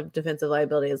a defensive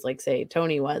liability as, like, say,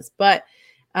 Tony was, but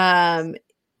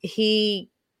he,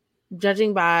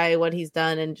 judging by what he's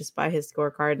done and just by his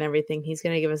scorecard and everything, he's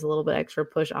going to give us a little bit extra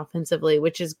push offensively,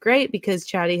 which is great because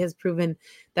Chatty has proven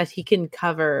that he can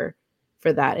cover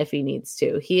for that if he needs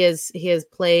to. He has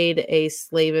played a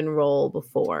Slavin role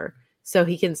before, so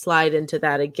he can slide into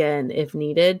that again if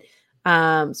needed.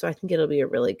 So I think it'll be a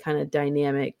really kind of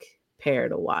dynamic pair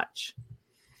to watch,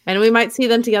 and we might see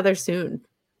them together soon.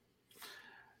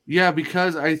 Yeah,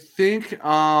 because I think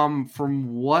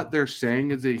from what they're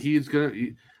saying is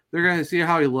that they're gonna see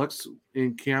how he looks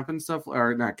in camp and stuff,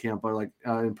 or not camp, but like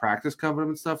in practice coming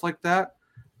and stuff like that.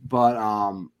 But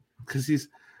because he's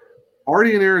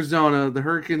already in Arizona, the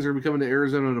Hurricanes are coming to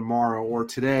Arizona tomorrow or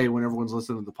today when everyone's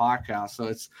listening to the podcast.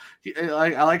 So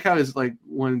I like how it's like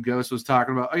when Ghost was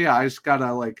talking about, oh yeah, I just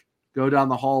gotta like go down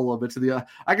the hall a little bit to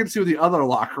I can see what the other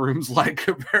locker room's like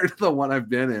compared to the one I've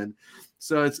been in.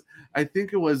 So I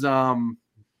think it was Aaron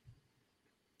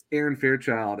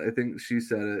Fairchild. I think she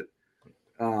said it.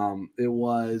 It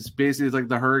was basically like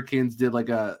the Hurricanes did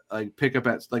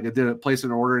place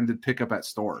an order and did pick up at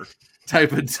store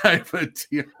type of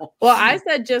deal. Well, I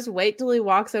said just wait till he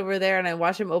walks over there and I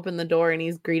watch him open the door and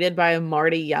he's greeted by a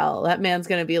Marty yell. That man's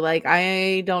gonna be like,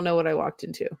 I don't know what I walked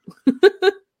into.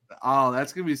 Oh,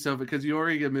 that's gonna be so because you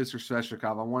already get Mr.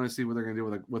 Sveshnikov. I want to see what they're gonna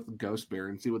do with Ghost Bear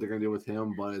and see what they're gonna do with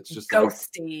him, but it's just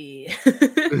ghosty.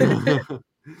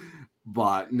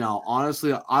 But no,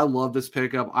 honestly, I love this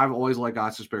pickup. I've always liked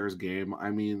Oscar Bear's game.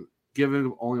 I mean, giving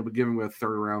him a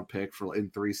third round pick in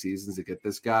 3 seasons to get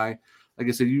this guy. Like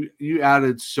I said, you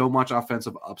added so much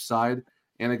offensive upside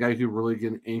and a guy who really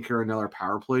can anchor another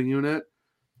power play unit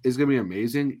is gonna be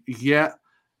amazing. Yet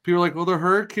people are like, well, the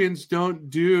Hurricanes don't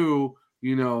do,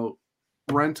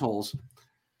 rentals.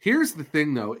 Here's the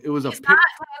thing though. It's not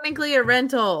technically a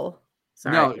rental.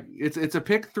 Sorry. No, it's a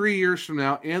pick 3 years from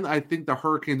now, and I think the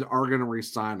Hurricanes are going to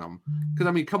re-sign him. Because,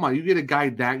 I mean, come on, you get a guy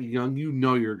that young,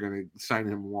 you're going to sign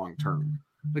him long term.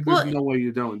 Like, there's no way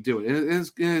you don't do it. And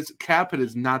his cap hit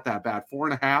is not that bad.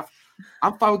 4.5.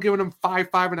 I'm fine with giving him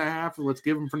 5.5, and let's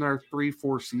give him for another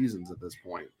 3-4 seasons at this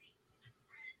point.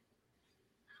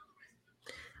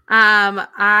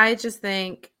 I just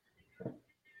think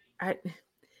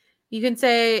you can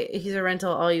say he's a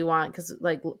rental all you want because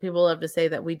like people love to say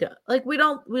that we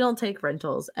don't take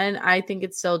rentals, and I think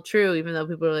it's still true even though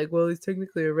people are like, well, he's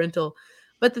technically a rental.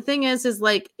 But the thing is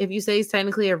like if you say he's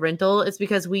technically a rental, it's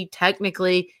because we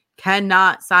technically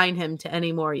cannot sign him to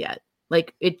any more yet.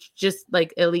 Like it's just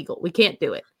like illegal. We can't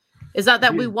do it. It's not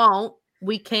that we won't.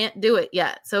 We can't do it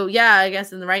yet. So yeah, I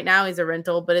guess right now he's a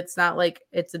rental, but it's not like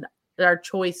it's our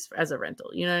choice as a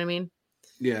rental. You know what I mean?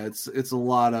 Yeah, it's a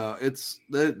lot of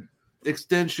the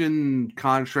extension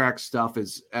contract stuff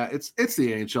is it's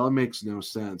the NHL. It makes no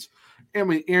sense. I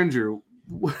mean, Andrew,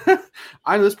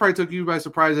 I know this probably took you by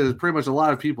surprise, as pretty much a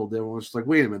lot of people did. It was just like,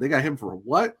 wait a minute, they got him for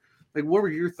what? Like, what were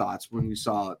your thoughts when you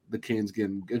saw the Canes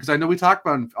getting? Because I know we talked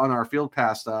about on our Field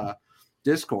Pass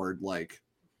Discord. Like,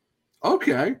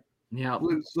 okay, yeah.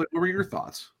 Like, what were your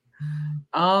thoughts?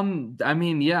 I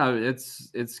mean, yeah,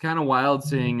 it's kind of wild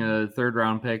seeing a third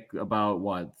round pick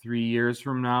about 3 years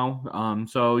from now.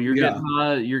 So you're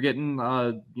getting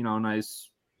nice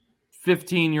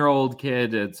 15-year-old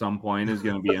kid at some point is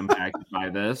going to be impacted by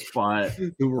this, but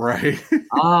right.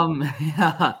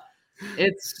 Yeah.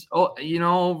 It's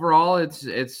overall it's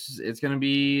going to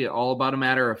be all about a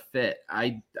matter of fit.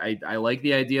 I like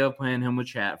the idea of playing him with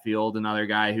Chatfield, another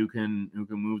guy who can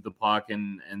move the puck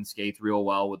and skate real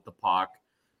well with the puck.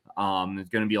 There's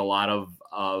going to be a lot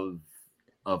of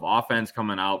offense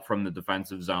coming out from the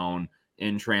defensive zone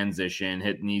in transition,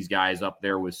 hitting these guys up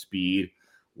there with speed.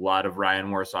 A lot of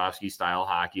Ryan Warsofsky style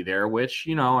hockey there, which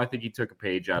I think he took a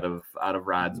page out of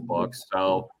Rod's book.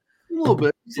 So. A little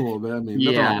bit. I mean,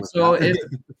 yeah. So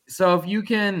if you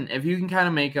can kind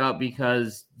of make up,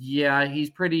 because he's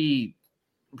pretty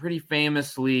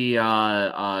famously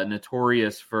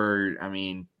notorious for,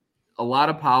 a lot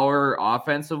of power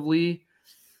offensively.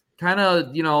 Kind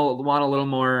of want a little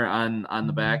more on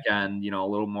the back end, a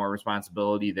little more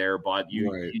responsibility there. But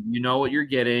you know what you're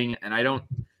getting, and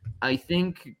I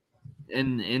think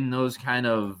in those kind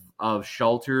of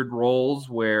sheltered roles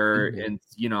where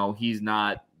he's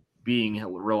not being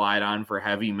relied on for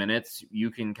heavy minutes, you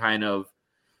can kind of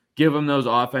give him those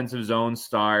offensive zone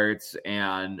starts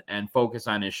and focus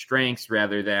on his strengths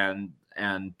rather than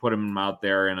put him out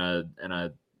there in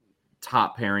a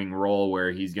top pairing role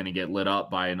where he's going to get lit up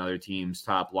by another team's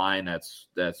top line that's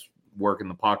working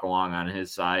the puck along on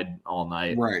his side all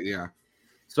night. Right. Yeah.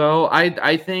 So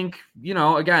I think,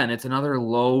 again, it's another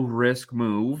low risk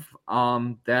move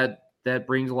that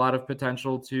brings a lot of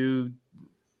potential to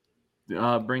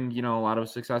bring a lot of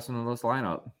success into this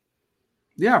lineup.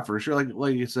 Yeah, for sure.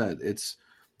 Like you said, it's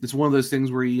one of those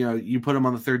things where you put him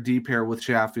on the third D pair with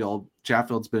Chatfield.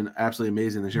 Chatfield's been absolutely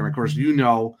amazing this year. Of course,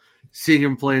 seeing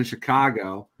him play in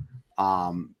Chicago,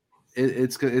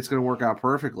 it's going to work out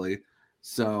perfectly.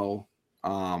 So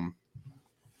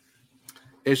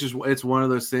it's one of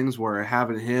those things where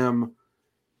having him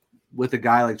with a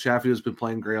guy like Chatfield who's been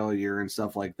playing great all year and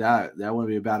stuff like that wouldn't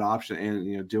be a bad option.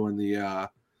 And doing the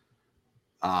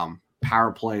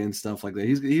power play and stuff like that,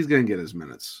 he's going to get his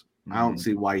minutes. I don't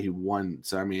see why he won.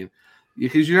 So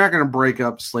because you're not going to break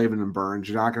up Slavin and Burns,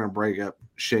 you're not going to break up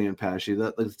Shea and Pesci.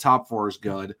 The top four is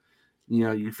good.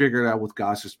 You figure it out with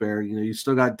Gostisbehere. You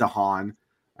still got Dahan.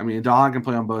 Dahan can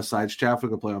play on both sides.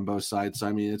 Chatfield can play on both sides.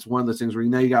 So it's one of those things where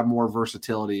you got more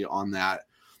versatility on that.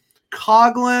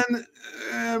 Coughlin,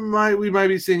 we might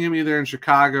be seeing him either in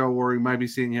Chicago or we might be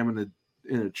seeing him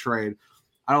in a trade.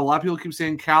 I know a lot of people keep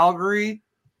saying Calgary.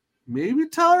 Maybe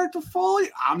Tyler Toffoli.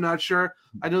 I'm not sure.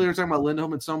 I know they were talking about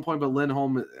Lindholm at some point, but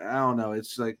Lindholm, I don't know.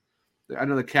 It's like I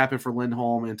know the cap hit for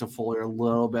Lindholm and Toffoli are a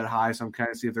little bit high, so I'm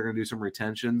kind of see if they're going to do some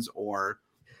retentions or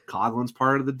Coughlin's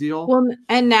part of the deal. Well,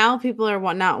 and now people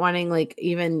are not wanting,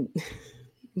 even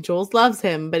Jules loves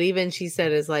him, but even she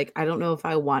said is I don't know if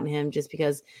I want him just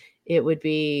because it would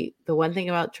be the one thing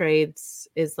about trades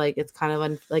is it's kind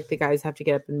of the guys have to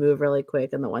get up and move really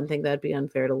quick, and the one thing that'd be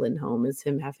unfair to Lindholm is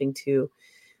him having to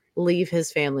leave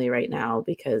his family right now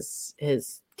because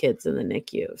his kid's in the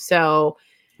NICU. So,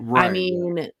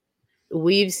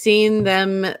 we've seen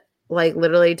them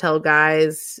literally tell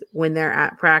guys when they're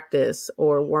at practice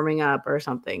or warming up or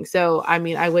something. So,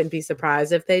 I wouldn't be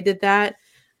surprised if they did that.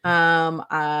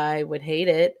 I would hate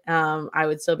it. I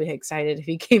would still be excited if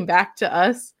he came back to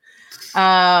us.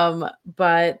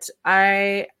 But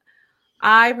I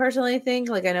personally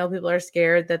think I know people are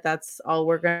scared that that's all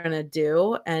we're going to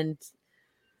do. And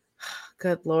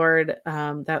good Lord,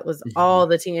 that was all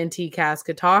the TNT cast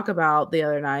could talk about the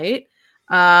other night.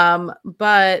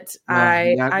 But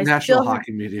National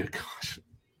Hockey Media, gosh.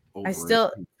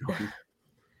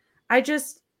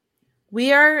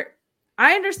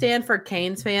 I understand for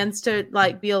Canes fans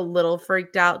to be a little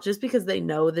freaked out just because they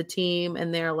know the team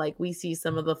and they're we see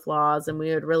some of the flaws and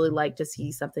we would really like to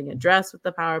see something addressed with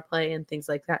the power play and things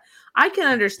like that. I can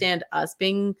understand us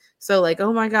being so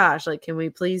oh my gosh, can we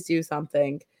please do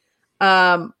something?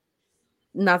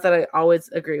 Not that I always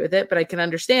agree with it, but I can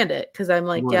understand it because I'm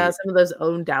yeah, some of those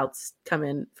own doubts come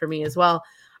in for me as well.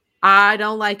 I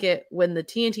don't like it when the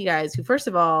TNT guys, who first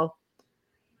of all,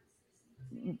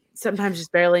 sometimes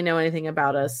just barely know anything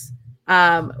about us,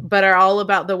 but are all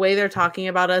about the way they're talking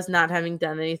about us, not having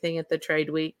done anything at the trade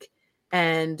week.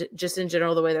 And just in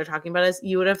general, the way they're talking about us,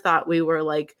 you would have thought we were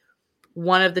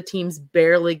one of the teams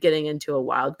barely getting into a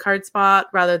wild card spot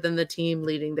rather than the team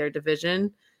leading their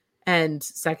division and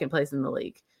second place in the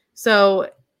league. So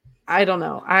I don't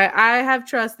know. I have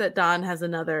trust that Don has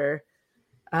another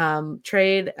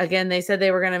trade. Again, they said they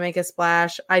were going to make a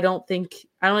splash. I don't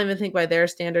even think by their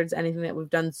standards, anything that we've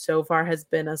done so far has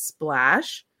been a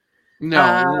splash.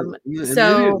 No. They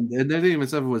didn't even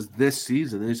say it was this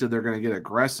season. They said they're going to get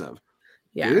aggressive.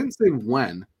 Yeah. They didn't say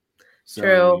when. So,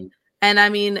 true.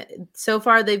 And so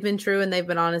far they've been true and they've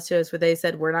been honest to us where they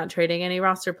said, we're not trading any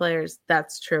roster players.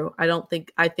 That's true. I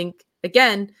think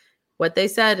again, what they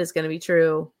said is going to be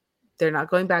true. They're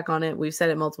not going back on it. We've said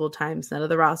it multiple times. None of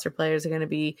the roster players are going to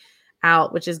be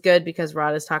out, which is good because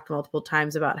Rod has talked multiple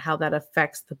times about how that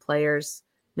affects the players'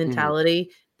 mentality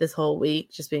this whole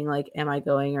week, just being like, am I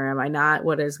going or am I not?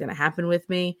 What is going to happen with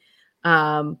me?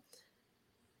 I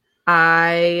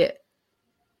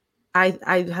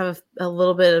have a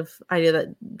little bit of idea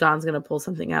that Don's going to pull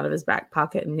something out of his back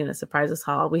pocket and going to surprise us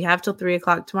all. We have till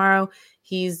 3:00 tomorrow.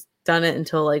 He's done it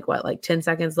until like 10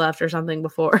 seconds left or something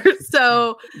before.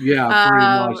 So yeah, pretty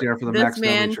much. Yeah, for the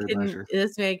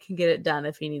this man can get it done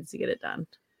if he needs to get it done.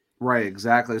 Right,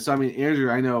 exactly. So I mean, Andrew,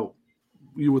 I know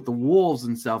you with the Wolves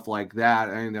and stuff like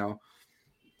that. I know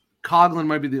Coughlin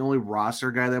might be the only roster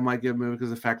guy that might get moved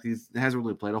because of the fact he hasn't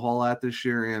really played a whole lot this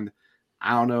year, and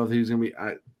I don't know if he's going to be.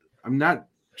 I'm not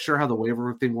sure how the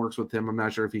waiver thing works with him. I'm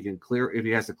not sure if he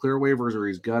has to clear waivers or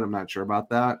he's good. I'm not sure about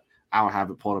that. I don't have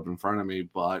it pulled up in front of me,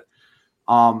 but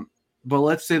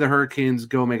let's say the Hurricanes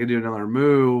do another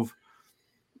move.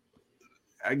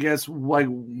 I guess like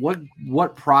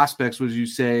what prospects would you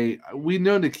say? We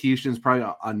know Nikishin's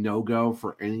probably a no-go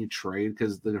for any trade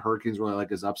because the Hurricanes really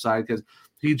like his upside because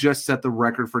he just set the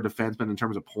record for defensemen in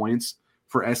terms of points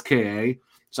for SKA.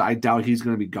 So I doubt he's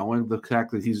going to be going. The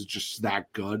fact that he's just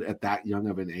that good at that young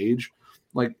of an age.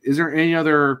 Like, is there any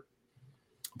other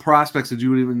prospects that you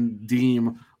would even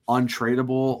deem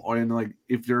untradeable? Or like,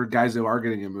 if there are guys that are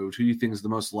getting moved, who do you think is the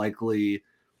most likely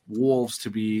Wolves to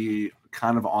be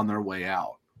kind of on their way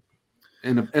out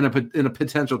in a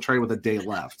potential trade with a day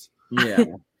left? Yeah.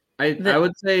 I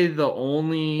would say the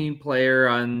only player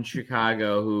on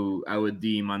Chicago who I would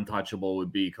deem untouchable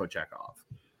would be Kochekov.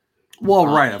 Well,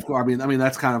 right, of course. I mean,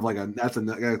 that's kind of like a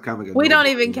we don't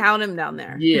even count him down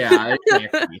there. Yeah,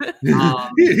 exactly.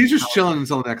 He's just chilling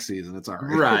until next season. It's all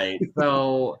right. Right.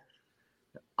 So,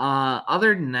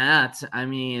 other than that, I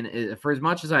mean, for as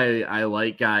much as I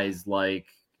like guys like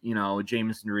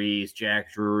Jameson Reese,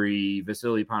 Jack Drury,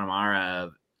 Vasily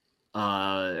Ponomarev,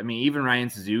 I mean, even Ryan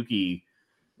Suzuki,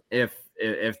 if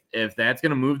that's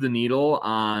going to move the needle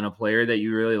on a player that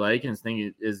you really like and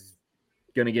think is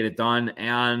going to get it done,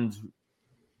 and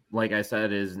like I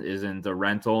said, isn't a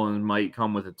rental and might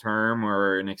come with a term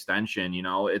or an extension.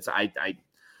 It's I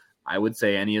would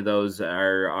say any of those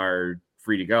are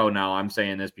free to go. Now I'm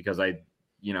saying this because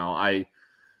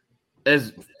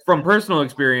as from personal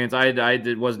experience, I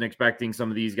wasn't expecting some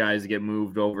of these guys to get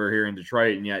moved over here in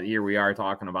Detroit, and yet here we are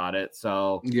talking about it.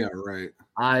 So yeah, right.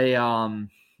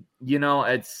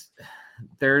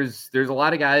 There's a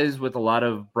lot of guys with a lot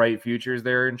of bright futures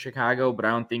there in Chicago, but I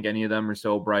don't think any of them are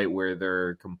so bright where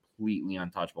they're completely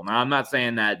untouchable. Now, I'm not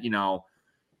saying that,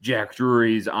 Jack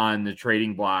Drury's on the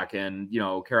trading block and,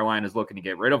 Carolina's looking to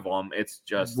get rid of him. It's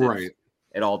just right.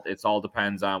 It all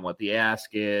depends on what the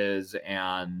ask is.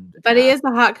 But he is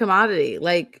a hot commodity.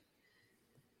 Like,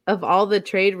 of all the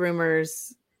trade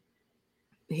rumors,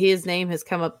 his name has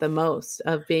come up the most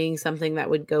of being something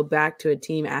that would go back to a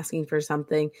team asking for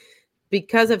something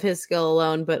because of his skill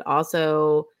alone, but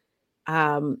also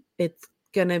it's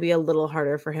going to be a little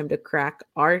harder for him to crack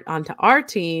onto our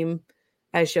team,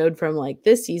 as showed from like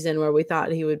this season where we thought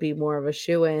he would be more of a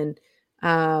shoo-in.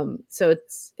 So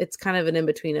it's kind of an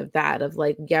in-between of that, of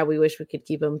like, yeah, we wish we could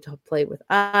keep him to play with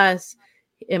us.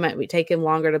 It might take him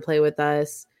longer to play with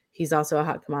us. He's also a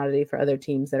hot commodity for other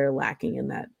teams that are lacking in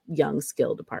that young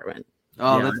skill department.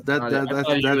 Oh, yeah,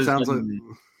 that sounds like...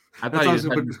 I thought he was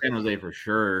in San Jose for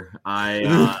sure.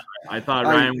 I thought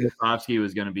Ryan Wachowski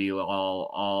was going to be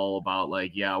all about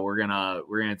like, yeah, we're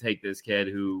gonna take this kid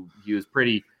who he was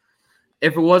pretty.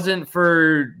 If it wasn't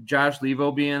for Josh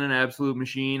Levo being an absolute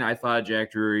machine, I thought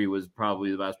Jack Drury was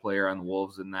probably the best player on the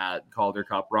Wolves in that Calder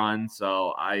Cup run.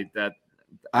 So I'm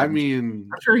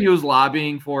sure he was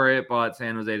lobbying for it, but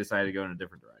San Jose decided to go in a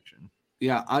different direction.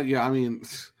 Yeah. I mean,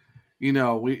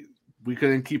 we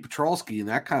couldn't keep Petrolsky, and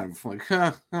that kind of like,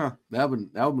 that would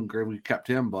have been great. We kept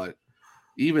him, but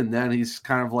even then, he's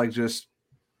kind of like just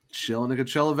chilling in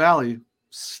Coachella Valley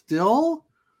still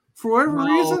for whatever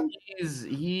reason.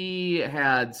 He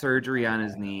had surgery on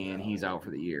his knee, and he's out for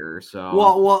the year. So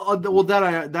well, that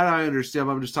I understand.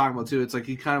 But I'm just talking about too. It's like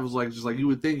he kind of was like just like you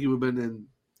would think he would have been in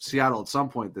Seattle at some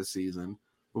point this season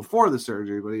before the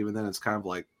surgery, but even then, it's kind of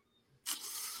like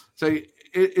so.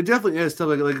 It definitely is tough,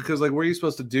 like because like what are you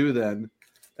supposed to do then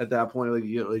at that point? Like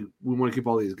we want to keep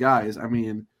all these guys. I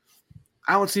mean,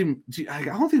 I don't see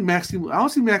Maxime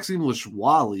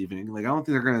Lajoie leaving. Like I don't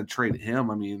think they're going to trade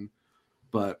him. I mean,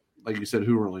 but like you said,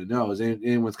 who really knows?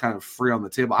 Anyone's kind of free on the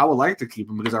table. I would like to keep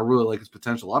him because I really like his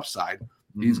potential upside.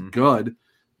 He's good,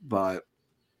 but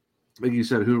like you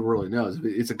said, who really knows? If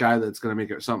it's a guy that's going to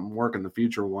make something work in the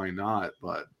future, why not?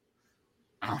 But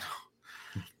I don't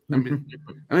know.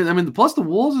 I mean, plus the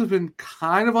Wolves have been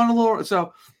kind of on a little.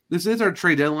 So this is our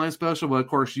trade deadline special, but of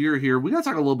course you're here. We got to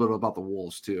talk a little bit about the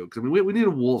Wolves too, because I mean we need a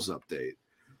Wolves update.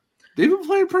 They've been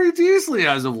playing pretty decently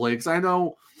as of late. I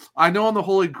know on the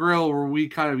Holy Grail where we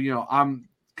kind of, I'm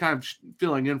kind of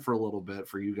filling in for a little bit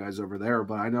for you guys over there,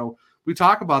 but I know we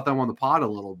talk about them on the pod a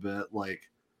little bit, like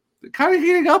they're kind of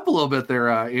heating up a little bit there,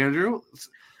 Andrew.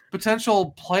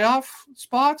 Potential playoff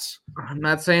spots. I'm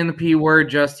not saying the P word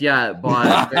just yet,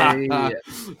 but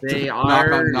they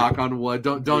are knock on wood.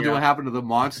 Don't do what happened to the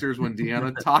Monsters when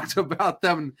Deanna talked about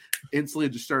them and instantly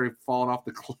just started falling off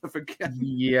the cliff again.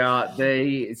 Yeah,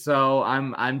 so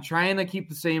I'm trying to keep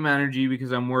the same energy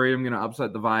because I'm worried I'm gonna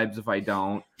upset the vibes if I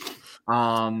don't.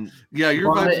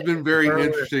 Your vibes have been very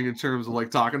interesting in terms of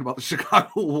like talking about the Chicago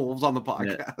Wolves on the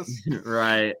podcast.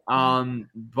 Right.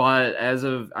 But as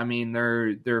of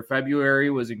their February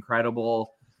was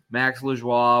incredible. Max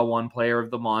Lajoie won player of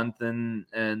the month in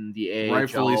the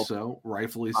AHL.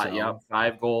 Rightfully so. Yep,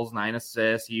 5 goals, 9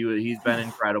 assists. He's been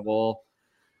incredible.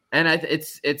 And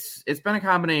it's been a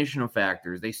combination of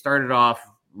factors. They started off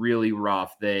really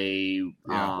rough. They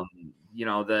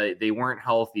they weren't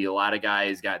healthy. A lot of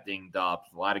guys got dinged up.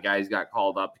 A lot of guys got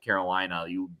called up to Carolina.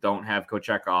 You don't have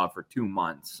Kochekov for 2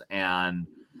 months. And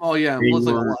a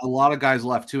lot of guys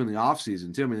left too in the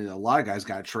offseason too. I mean, a lot of guys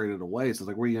got traded away. So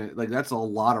that's a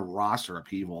lot of roster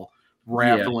upheaval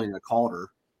wrapped in a Calder.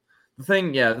 The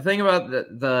thing about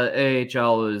the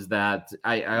AHL is that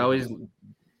I always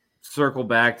circle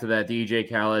back to that DJ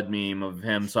Khaled meme of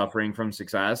him suffering from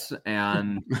success.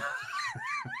 And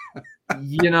when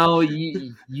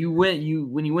you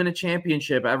win a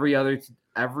championship,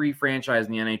 every franchise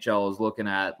in the NHL is looking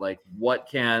at like, what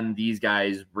can these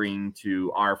guys bring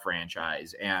to our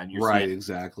franchise? And you're seeing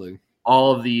exactly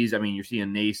all of these. I mean, you're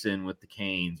seeing Nason with the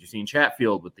Canes, you're seeing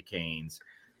Chatfield with the Canes,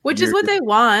 which is what they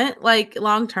want. Like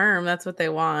long term, that's what they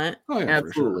want. Oh, yeah,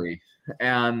 absolutely. Sure.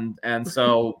 And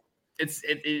so it's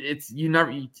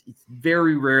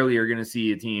very rarely you're going to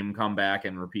see a team come back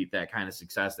and repeat that kind of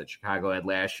success that Chicago had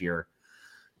last year.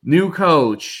 New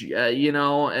coach,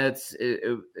 it's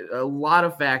a lot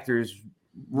of factors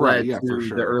led to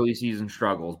the early season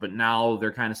struggles, but now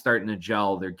they're kind of starting to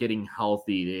gel. They're getting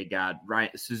healthy. They got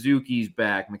Suzuki's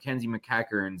back, Mackenzie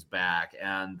McEachern's back,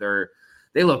 and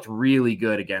they looked really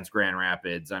good against Grand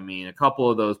Rapids. I mean, a couple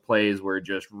of those plays were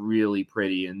just really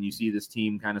pretty, and you see this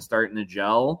team kind of starting to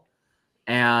gel.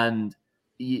 And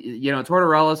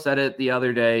Tortorella said it the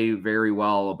other day very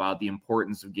well about the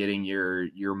importance of getting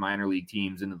your minor league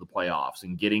teams into the playoffs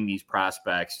and getting these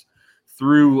prospects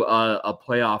through a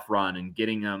playoff run and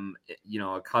getting them,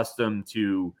 accustomed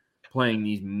to playing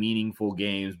these meaningful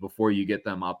games before you get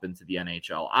them up into the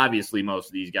NHL. Obviously, most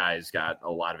of these guys got a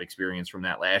lot of experience from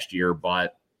that last year,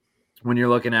 but when you're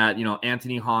looking at,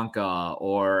 Anthony Honka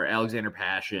or Alexander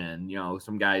Passion,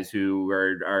 some guys who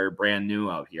are brand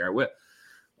new out here,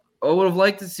 I would have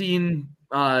liked to seen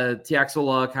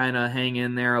Tiaxola kind of hang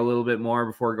in there a little bit more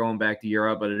before going back to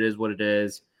Europe, but it is what it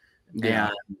is.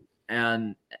 Yeah.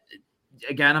 And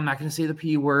again, I'm not going to say the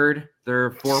P word.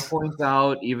 They're 4 points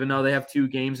out, even though they have 2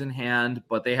 games in hand,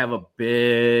 but they have a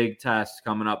big test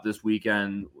coming up this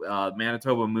weekend.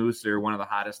 Manitoba Moose are one of the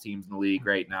hottest teams in the league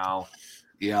right now.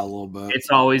 Yeah, a little bit. It's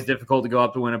always difficult to go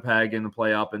up to Winnipeg and to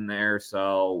play up in there.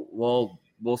 So we'll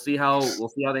see how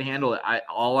they handle it.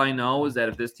 All I know is that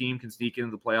if this team can sneak into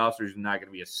the playoffs, there's not going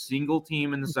to be a single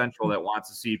team in the Central that wants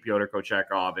to see Pyotr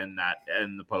Kochekov in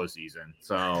the postseason.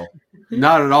 So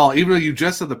not at all. Even though you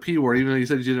just said the P word, even though you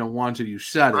said you didn't want to, you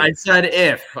said it. I said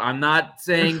if. I'm not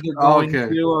saying they're going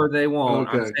to or they won't.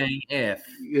 Okay. I'm saying if.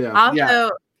 Yeah.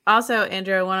 Also,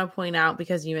 Andrew, I want to point out,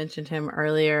 because you mentioned him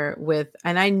earlier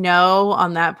and I know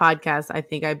on that podcast, I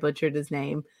think I butchered his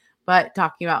name, but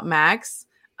talking about Max.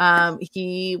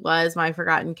 He was my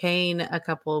Forgotten Cane a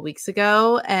couple of weeks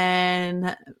ago,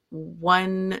 and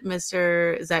one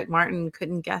Mr. Zach Martin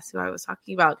couldn't guess who I was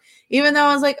talking about, even though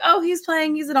I was like, oh, he's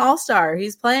an all-star.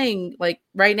 He's playing like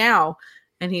right now.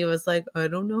 And he was like, I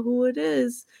don't know who it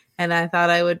is. And I thought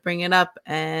I would bring it up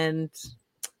and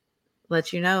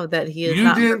let you know that he is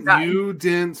You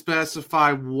didn't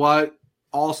specify what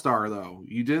all-star, though.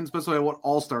 You didn't specify what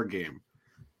all-star game.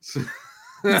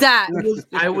 Zach,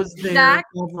 I was there. Zach,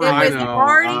 it was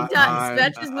already done.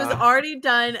 Svetch's was already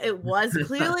done. It was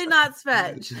clearly not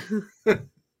Svetch.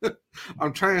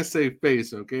 I'm trying to save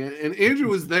face, okay? And Andrew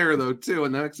was there, though, too,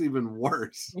 and that's even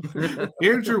worse.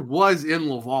 Andrew was in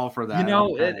Laval for that.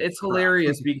 It's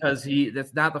hilarious because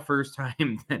that's not the first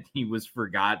time that he was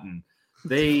forgotten.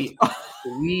 We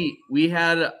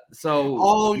had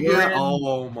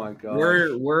oh my god,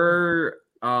 we're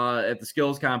at the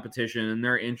skills competition, and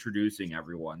they're introducing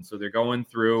everyone. So they're going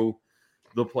through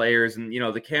the players, and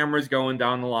the camera's going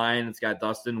down the line. It's got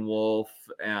Dustin Wolf,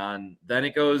 and then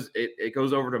it goes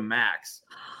over to Max,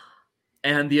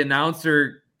 and the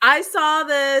announcer, I saw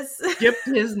this, skipped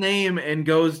his name and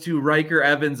goes to Riker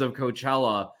Evans of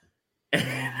Coachella,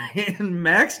 and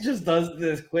Max just does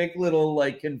this quick little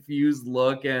like confused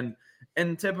look, and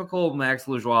in typical Max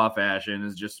Lajoie fashion,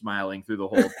 is just smiling through the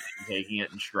whole thing, taking it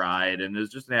in stride, and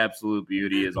it's just an absolute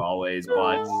beauty as always.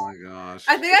 But oh my gosh,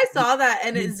 I think I saw that,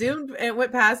 and it zoomed and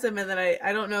went past him, and then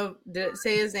I don't know, did it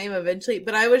say his name eventually?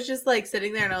 But I was just like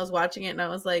sitting there, and I was watching it, and I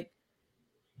was like,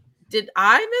 did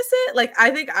I miss it? Like,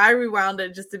 I think I rewound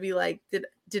it just to be like, did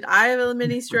I have a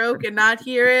mini stroke and not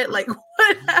hear it? Like,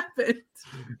 what happened?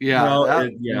 Yeah,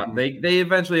 they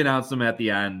eventually announced him at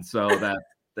the end, so that.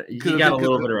 He got a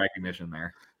little bit of recognition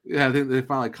there. Yeah, I think they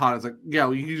finally caught it. It's like, yeah,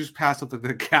 well, you just passed up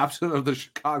the captain of the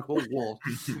Chicago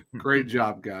Wolves. Great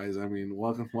job, guys. I mean,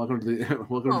 welcome to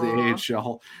the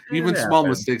AHL. Even small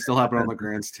mistakes still happen on the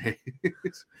grand stage.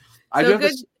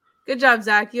 Good job,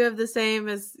 Zach. You have the same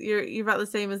as you're about the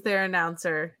same as their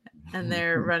announcer and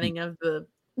their running of the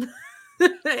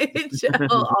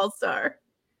AHL All-Star.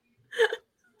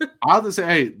 I'll have to say,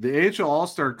 hey, the AHL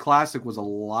All-Star Classic was a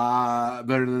lot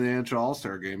better than the NHL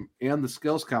All-Star Game and the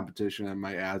skills competition, I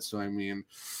might add. So, I mean,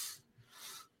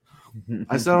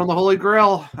 I said on the Holy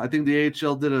Grail, I think the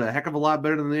AHL did it a heck of a lot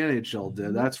better than the NHL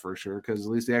did. That's for sure, because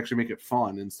at least they actually make it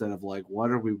fun instead of like,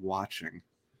 what are we watching?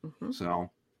 Mm-hmm.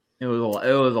 So it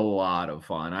was a lot of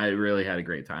fun. I really had a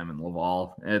great time in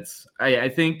Laval. I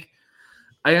think.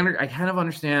 I kind of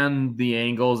understand the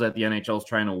angles that the NHL is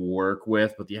trying to work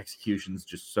with, but the execution is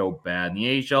just so bad. And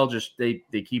the AHL just they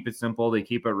keep it simple, they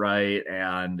keep it right,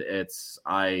 and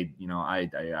I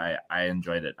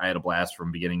enjoyed it. I had a blast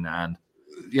from beginning to end.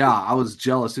 Yeah, I was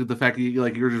jealous of the fact that you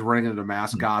were just running into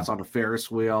mascots on a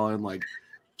Ferris wheel, and like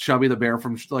Chubby the Bear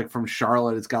from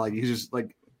Charlotte. It's got he's just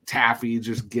like Taffy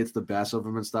just gets the best of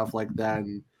him and stuff like that.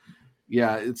 And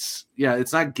it's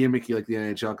not gimmicky like the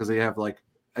NHL because they have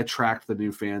attract the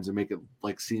new fans and make it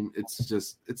seem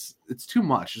it's too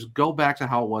much. Just go back to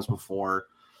how it was before.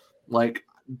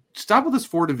 Stop with this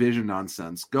 4 division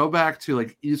nonsense. Go back to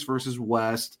East versus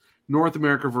West, North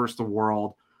America versus the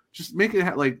world. Just make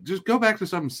it just go back to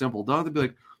something simple. Don't have to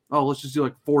be oh, let's just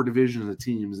do 4 divisions of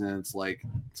teams, and it's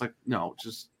no,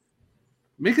 just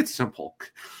make it simple.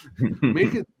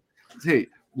 Make it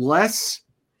less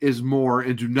is more,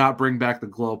 and do not bring back the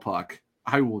glow puck.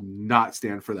 I will not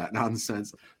stand for that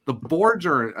nonsense. The boards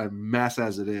are a mess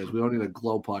as it is. We don't need a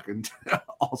glow puck, and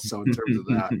also in terms of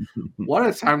that, what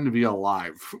a time to be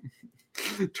alive.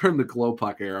 Turn the glow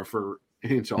puck era for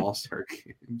NHL All-Star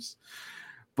games.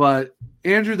 But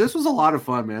Andrew, this was a lot of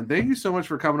fun, man. Thank you so much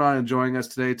for coming on and joining us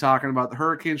today, talking about the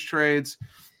Hurricanes trades,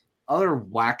 other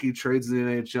wacky trades in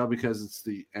the NHL, because it's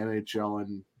the NHL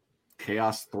and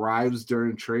chaos thrives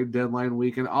during trade deadline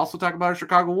week, and also talk about our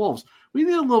Chicago Wolves. We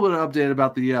need a little bit of update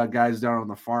about the guys down on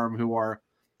the farm who are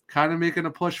kind of making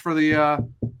a push for the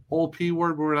old P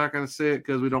word, but we're not going to say it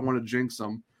because we don't want to jinx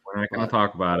them. We're not going to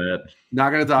talk about it.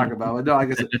 Not going to talk about it. No, I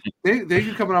guess thank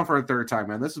you coming on for a third time,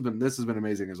 man. This has been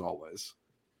amazing as always.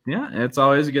 Yeah, it's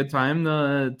always a good time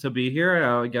to be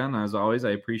here. Again, as always, I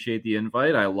appreciate the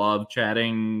invite. I love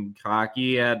chatting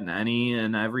hockey at any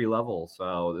and every level.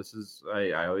 So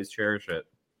I always cherish it.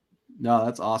 No,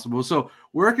 that's awesome. Well, so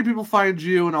where can people find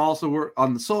you? And also we're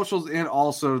on the socials, and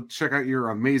also check out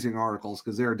your amazing articles,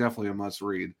 because they're definitely a must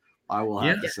read. I will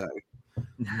have to say.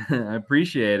 I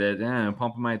appreciate it. Yeah, I'm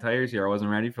pumping my tires here. I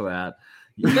wasn't ready for that.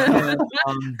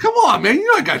 Come on, man. You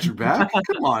know I got your back.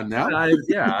 Come on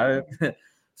now.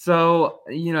 So,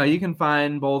 you can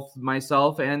find both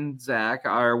myself and Zach,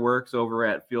 our works over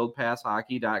at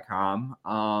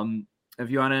fieldpasshockey.com. If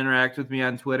you want to interact with me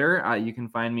on Twitter, you can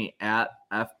find me at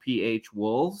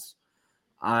FPHWolves.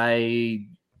 I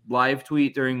live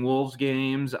tweet during Wolves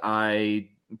games. I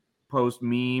post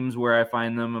memes where I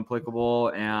find them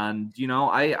applicable. And,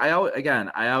 I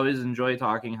always enjoy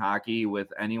talking hockey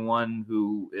with anyone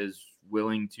who is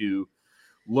willing to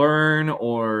learn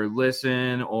or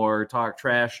listen or talk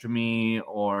trash to me,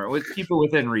 or keep it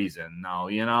within reason. No,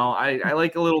 I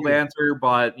like a little banter,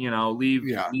 but leave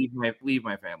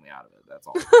my family out of it. That's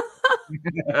all.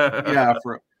 Yeah.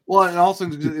 And also,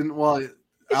 you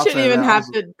shouldn't even have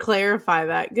to clarify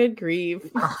that. Good grief.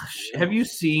 Have you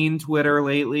seen Twitter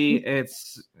lately?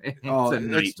 It's a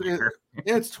nightmare.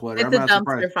 It's Twitter. It's a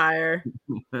dumpster fire.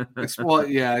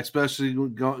 Especially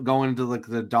going into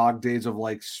the dog days of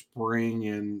spring,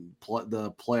 and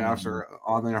the playoffs are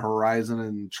on the horizon,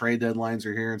 and trade deadlines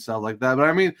are here and stuff like that. But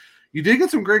I mean, you did get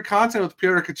some great content with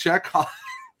Pyotr Kochetkov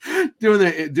doing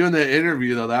the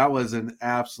interview though, that was an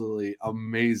absolutely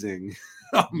amazing.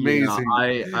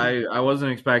 I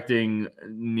wasn't expecting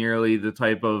nearly the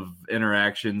type of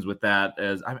interactions with that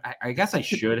as I guess I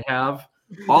should have.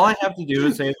 All I have to do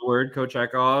is say the word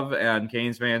Kochekov, and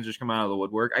Canes fans just come out of the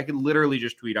woodwork. I could literally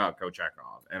just tweet out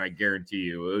Kochekov, and I guarantee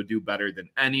you it would do better than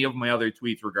any of my other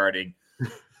tweets regarding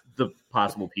the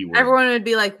possible P word. Everyone would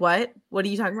be like, "What? What are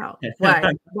you talking about?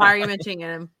 Why? Why are you mentioning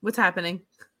him? What's happening?"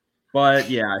 But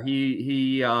yeah,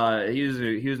 he was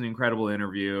an incredible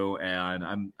interview,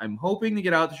 and I'm hoping to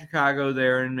get out to Chicago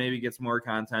there and maybe get some more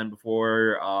content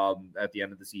before at the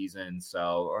end of the season.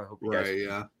 So I hope you guys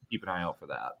keep an eye out for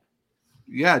that.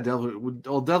 Yeah, definitely.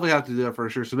 We'll definitely have to do that for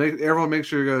sure. So everyone make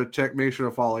sure you go check. Make sure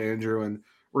to follow Andrew and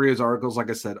read his articles. Like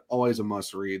I said, always a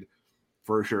must read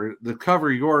for sure. To cover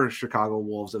your Chicago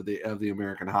Wolves of the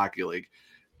American Hockey League.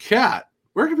 Kat,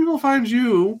 where can people find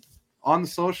you on the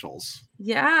socials?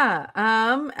 Yeah.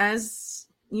 As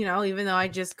you know, even though I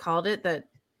just called it that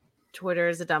Twitter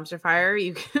is a dumpster fire,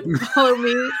 you can follow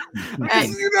me.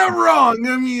 You're not wrong.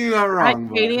 I mean, you're not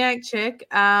wrong. Maniac Chick.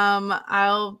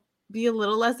 I'll be a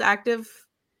little less active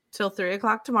till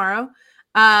 3:00 tomorrow.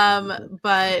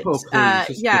 But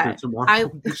yeah,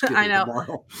 I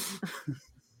know.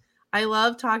 I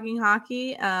love talking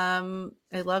hockey. I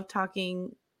love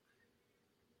talking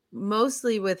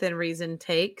mostly within reason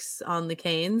takes on the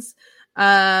Canes.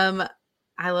 I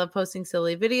love posting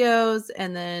silly videos,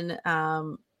 and then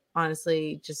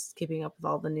honestly just keeping up with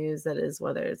all the news that is,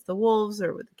 whether it's the Wolves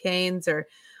or with the Canes or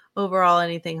overall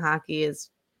anything hockey, is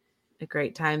a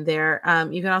great time there.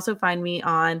 You can also find me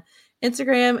on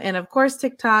Instagram and of course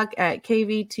TikTok at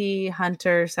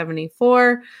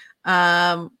KVTHunter74,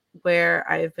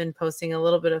 where I've been posting a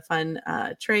little bit of fun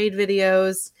trade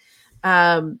videos.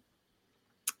 And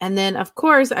then of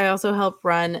course I also help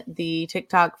run the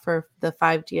TikTok for the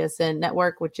 5GSN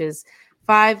network, which is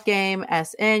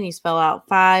 5GameSN. You spell out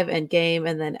 5 and game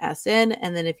and then SN.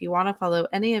 And then if you want to follow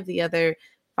any of the other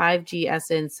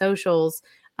 5GSN socials,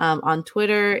 on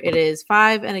Twitter, it is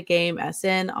 5 and a game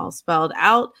SN, all spelled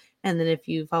out. And then if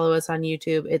you follow us on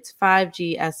YouTube, it's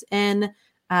 5GSN,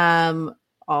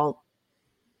 all,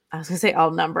 I was going to say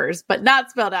all numbers, but not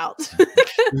spelled out.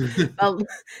 The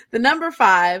number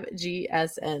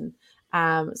 5GSN.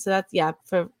 So that's,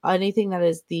 for anything that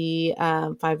is the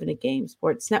 5 and a game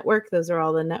sports network. Those are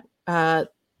all the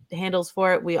handles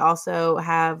for it. We also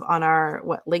have on our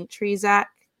Linktree,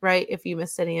 Zach, right? If you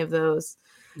missed any of those.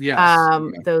 Yes.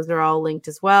 Those are all linked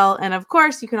as well. And of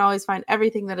course, you can always find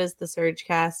everything that is the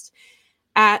Surgecast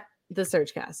at the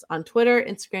Surgecast on Twitter,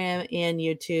 Instagram, and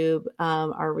YouTube.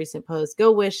 Our recent post,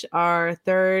 go wish our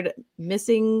third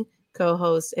missing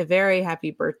co-host a very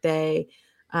happy birthday.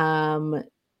 And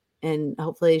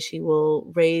hopefully she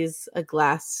will raise a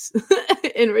glass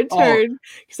in return,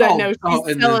 because I know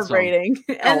she's celebrating.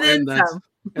 And then some.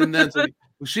 And then some.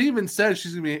 She even said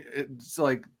she's gonna be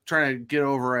trying to get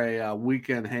over a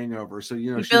weekend hangover. So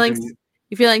you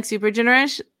feeling super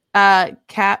generous?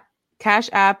 Cash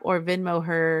App or Venmo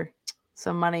her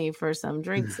some money for some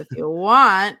drinks if you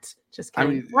want. Just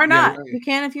kidding. Or not. You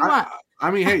can if you want.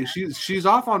 I mean, hey, she's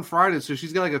off on Friday, so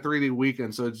she's got like a 3-day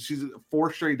weekend. So she's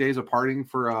 4 straight days of partying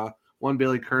for one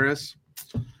Bailey Curtis.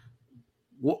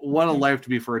 What a life to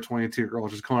be for a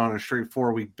 22-year-old, just coming on a straight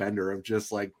 4-week bender of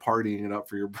just like partying it up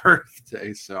for your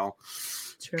birthday. So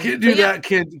can't do that.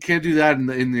 Can't do that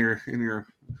in your.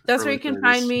 That's where you can 30s.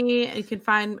 Find me. You can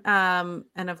find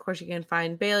and of course you can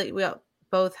find Bailey. We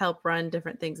both help run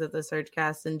different things at the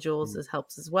Surgecast, and Jules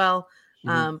helps as well.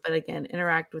 But again,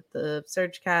 interact with the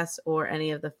Surgecast or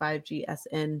any of the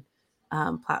 5GSN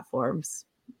platforms.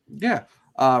 Yeah.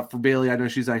 For Bailey, I know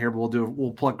she's not here, but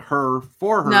we'll plug her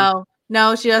for her.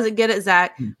 No, she doesn't get it,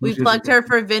 Zach. We plugged her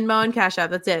for Venmo and Cash App.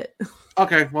 That's it.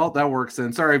 Okay, well, that works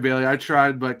then. Sorry, Bailey. I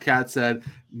tried, but Kat said,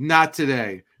 not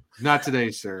today. Not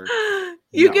today, sir.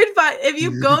 You can find, if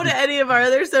you go to any of our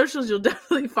other socials, you'll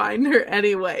definitely find her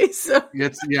anyway. So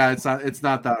it's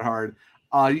not that hard.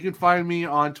 You can find me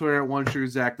on Twitter at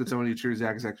 @OneTrueZach. That's only True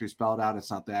Zach is actually spelled out.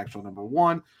 It's not the actual number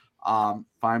 1.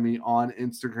 Find me on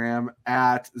Instagram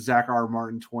at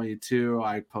ZachRMartin22.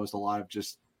 I post a lot of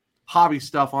just hobby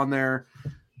stuff on there,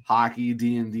 hockey,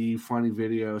 D&D, funny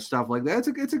video, stuff like that.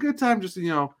 It's a good time, just a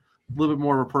little bit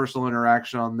more of a personal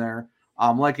interaction on there.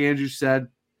 Like Andrew said,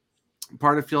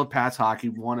 part of Field Pass Hockey,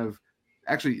 one of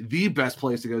actually the best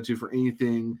place to go to for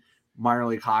anything minor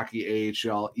league hockey,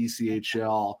 AHL,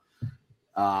 ECHL,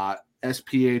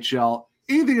 SPHL,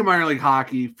 anything in minor league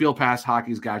hockey. Field Pass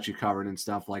Hockey's got you covered and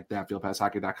stuff like that.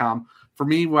 FieldPassHockey.com. For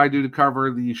me, what I do to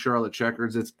cover the Charlotte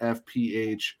Checkers, it's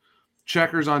FPH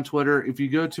Checkers on Twitter. If you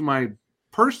go to my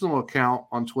personal account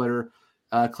on Twitter,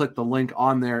 click the link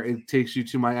on there. It takes you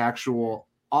to my actual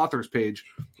authors page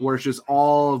where it's just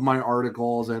all of my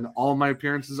articles and all of my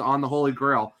appearances on the Holy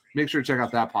Grail. Make sure to check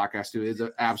out that podcast too. It's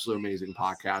an absolutely amazing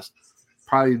podcast.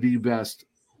 Probably the best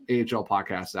AHL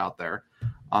podcast out there.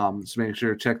 So make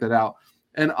sure to check that out.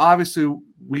 And obviously,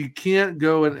 we can't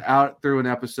go out through an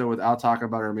episode without talking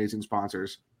about our amazing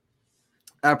sponsors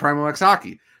at Primo X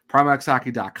Hockey.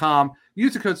 PrimoXHockey.com.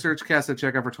 Use the code SearchCast at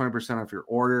checkout for 20% off your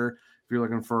order. If you're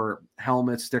looking for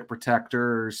helmets, stick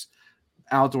protectors,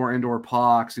 outdoor, indoor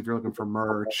pucks, if you're looking for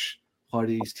merch,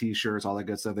 hoodies, t-shirts, all that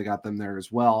good stuff, they got them there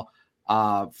as well.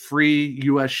 Free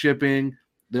U.S. shipping.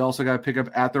 They also got to pick up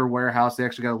at their warehouse. They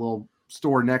actually got a little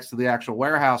store next to the actual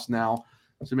warehouse now.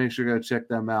 So make sure you go check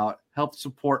them out. Help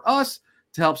support us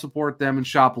to help support them and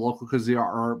shop local because they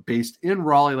are based in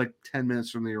Raleigh, like 10 minutes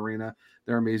from the arena.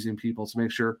 They're amazing people. So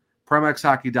make sure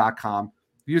PrimeXHockey.com.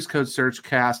 Use code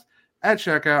SearchCast at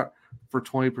checkout for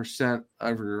 20%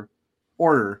 of your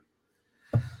order.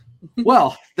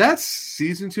 Well, that's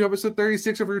season 2, episode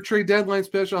 36 of your trade deadline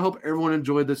special. I hope everyone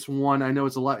enjoyed this one. I know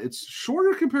it's a lot. It's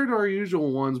shorter compared to our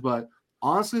usual ones, but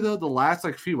honestly, though, the last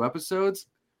few episodes,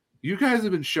 you guys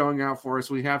have been showing out for us.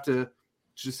 We have to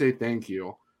just say thank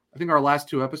you. I think our last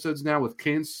 2 episodes now with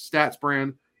Kane's Stats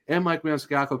Brand and Mike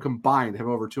Maniscalco combined have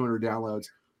over 200 downloads.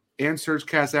 And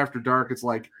SearchCast After Dark, it's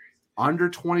like under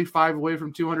 25 away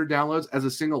from 200 downloads as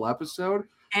a single episode.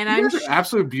 And I'm sure,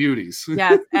 absolute beauties.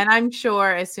 Yeah, and I'm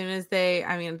sure as soon as they're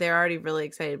already really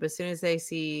excited, but as soon as they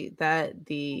see that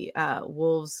the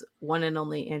Wolves one and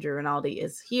only Andrew Rinaldi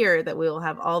is here, that we will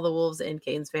have all the Wolves and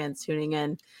Canes fans tuning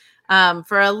in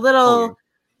for a little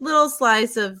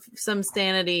slice of some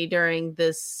sanity during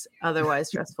this otherwise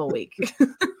stressful week.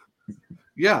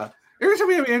 Yeah. Every time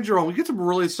we have Andrew on, we get some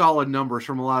really solid numbers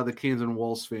from a lot of the Canes and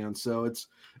Wolves fans. So it's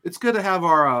good to have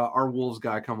our Wolves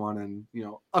guy come on and,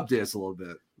 update us a little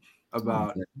bit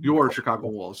about your Chicago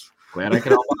Wolves. Glad I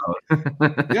could help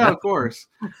out. Yeah, of course.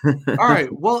 All right.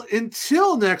 Well,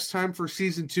 until next time for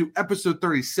season 2, episode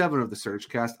 37 of the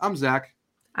SearchCast, I'm Zach.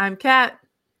 I'm Kat.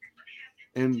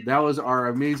 And that was our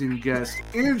amazing guest,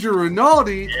 Andrew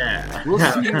Rinaldi. Yeah.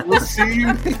 We'll see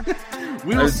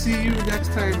you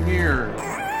next time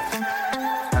here.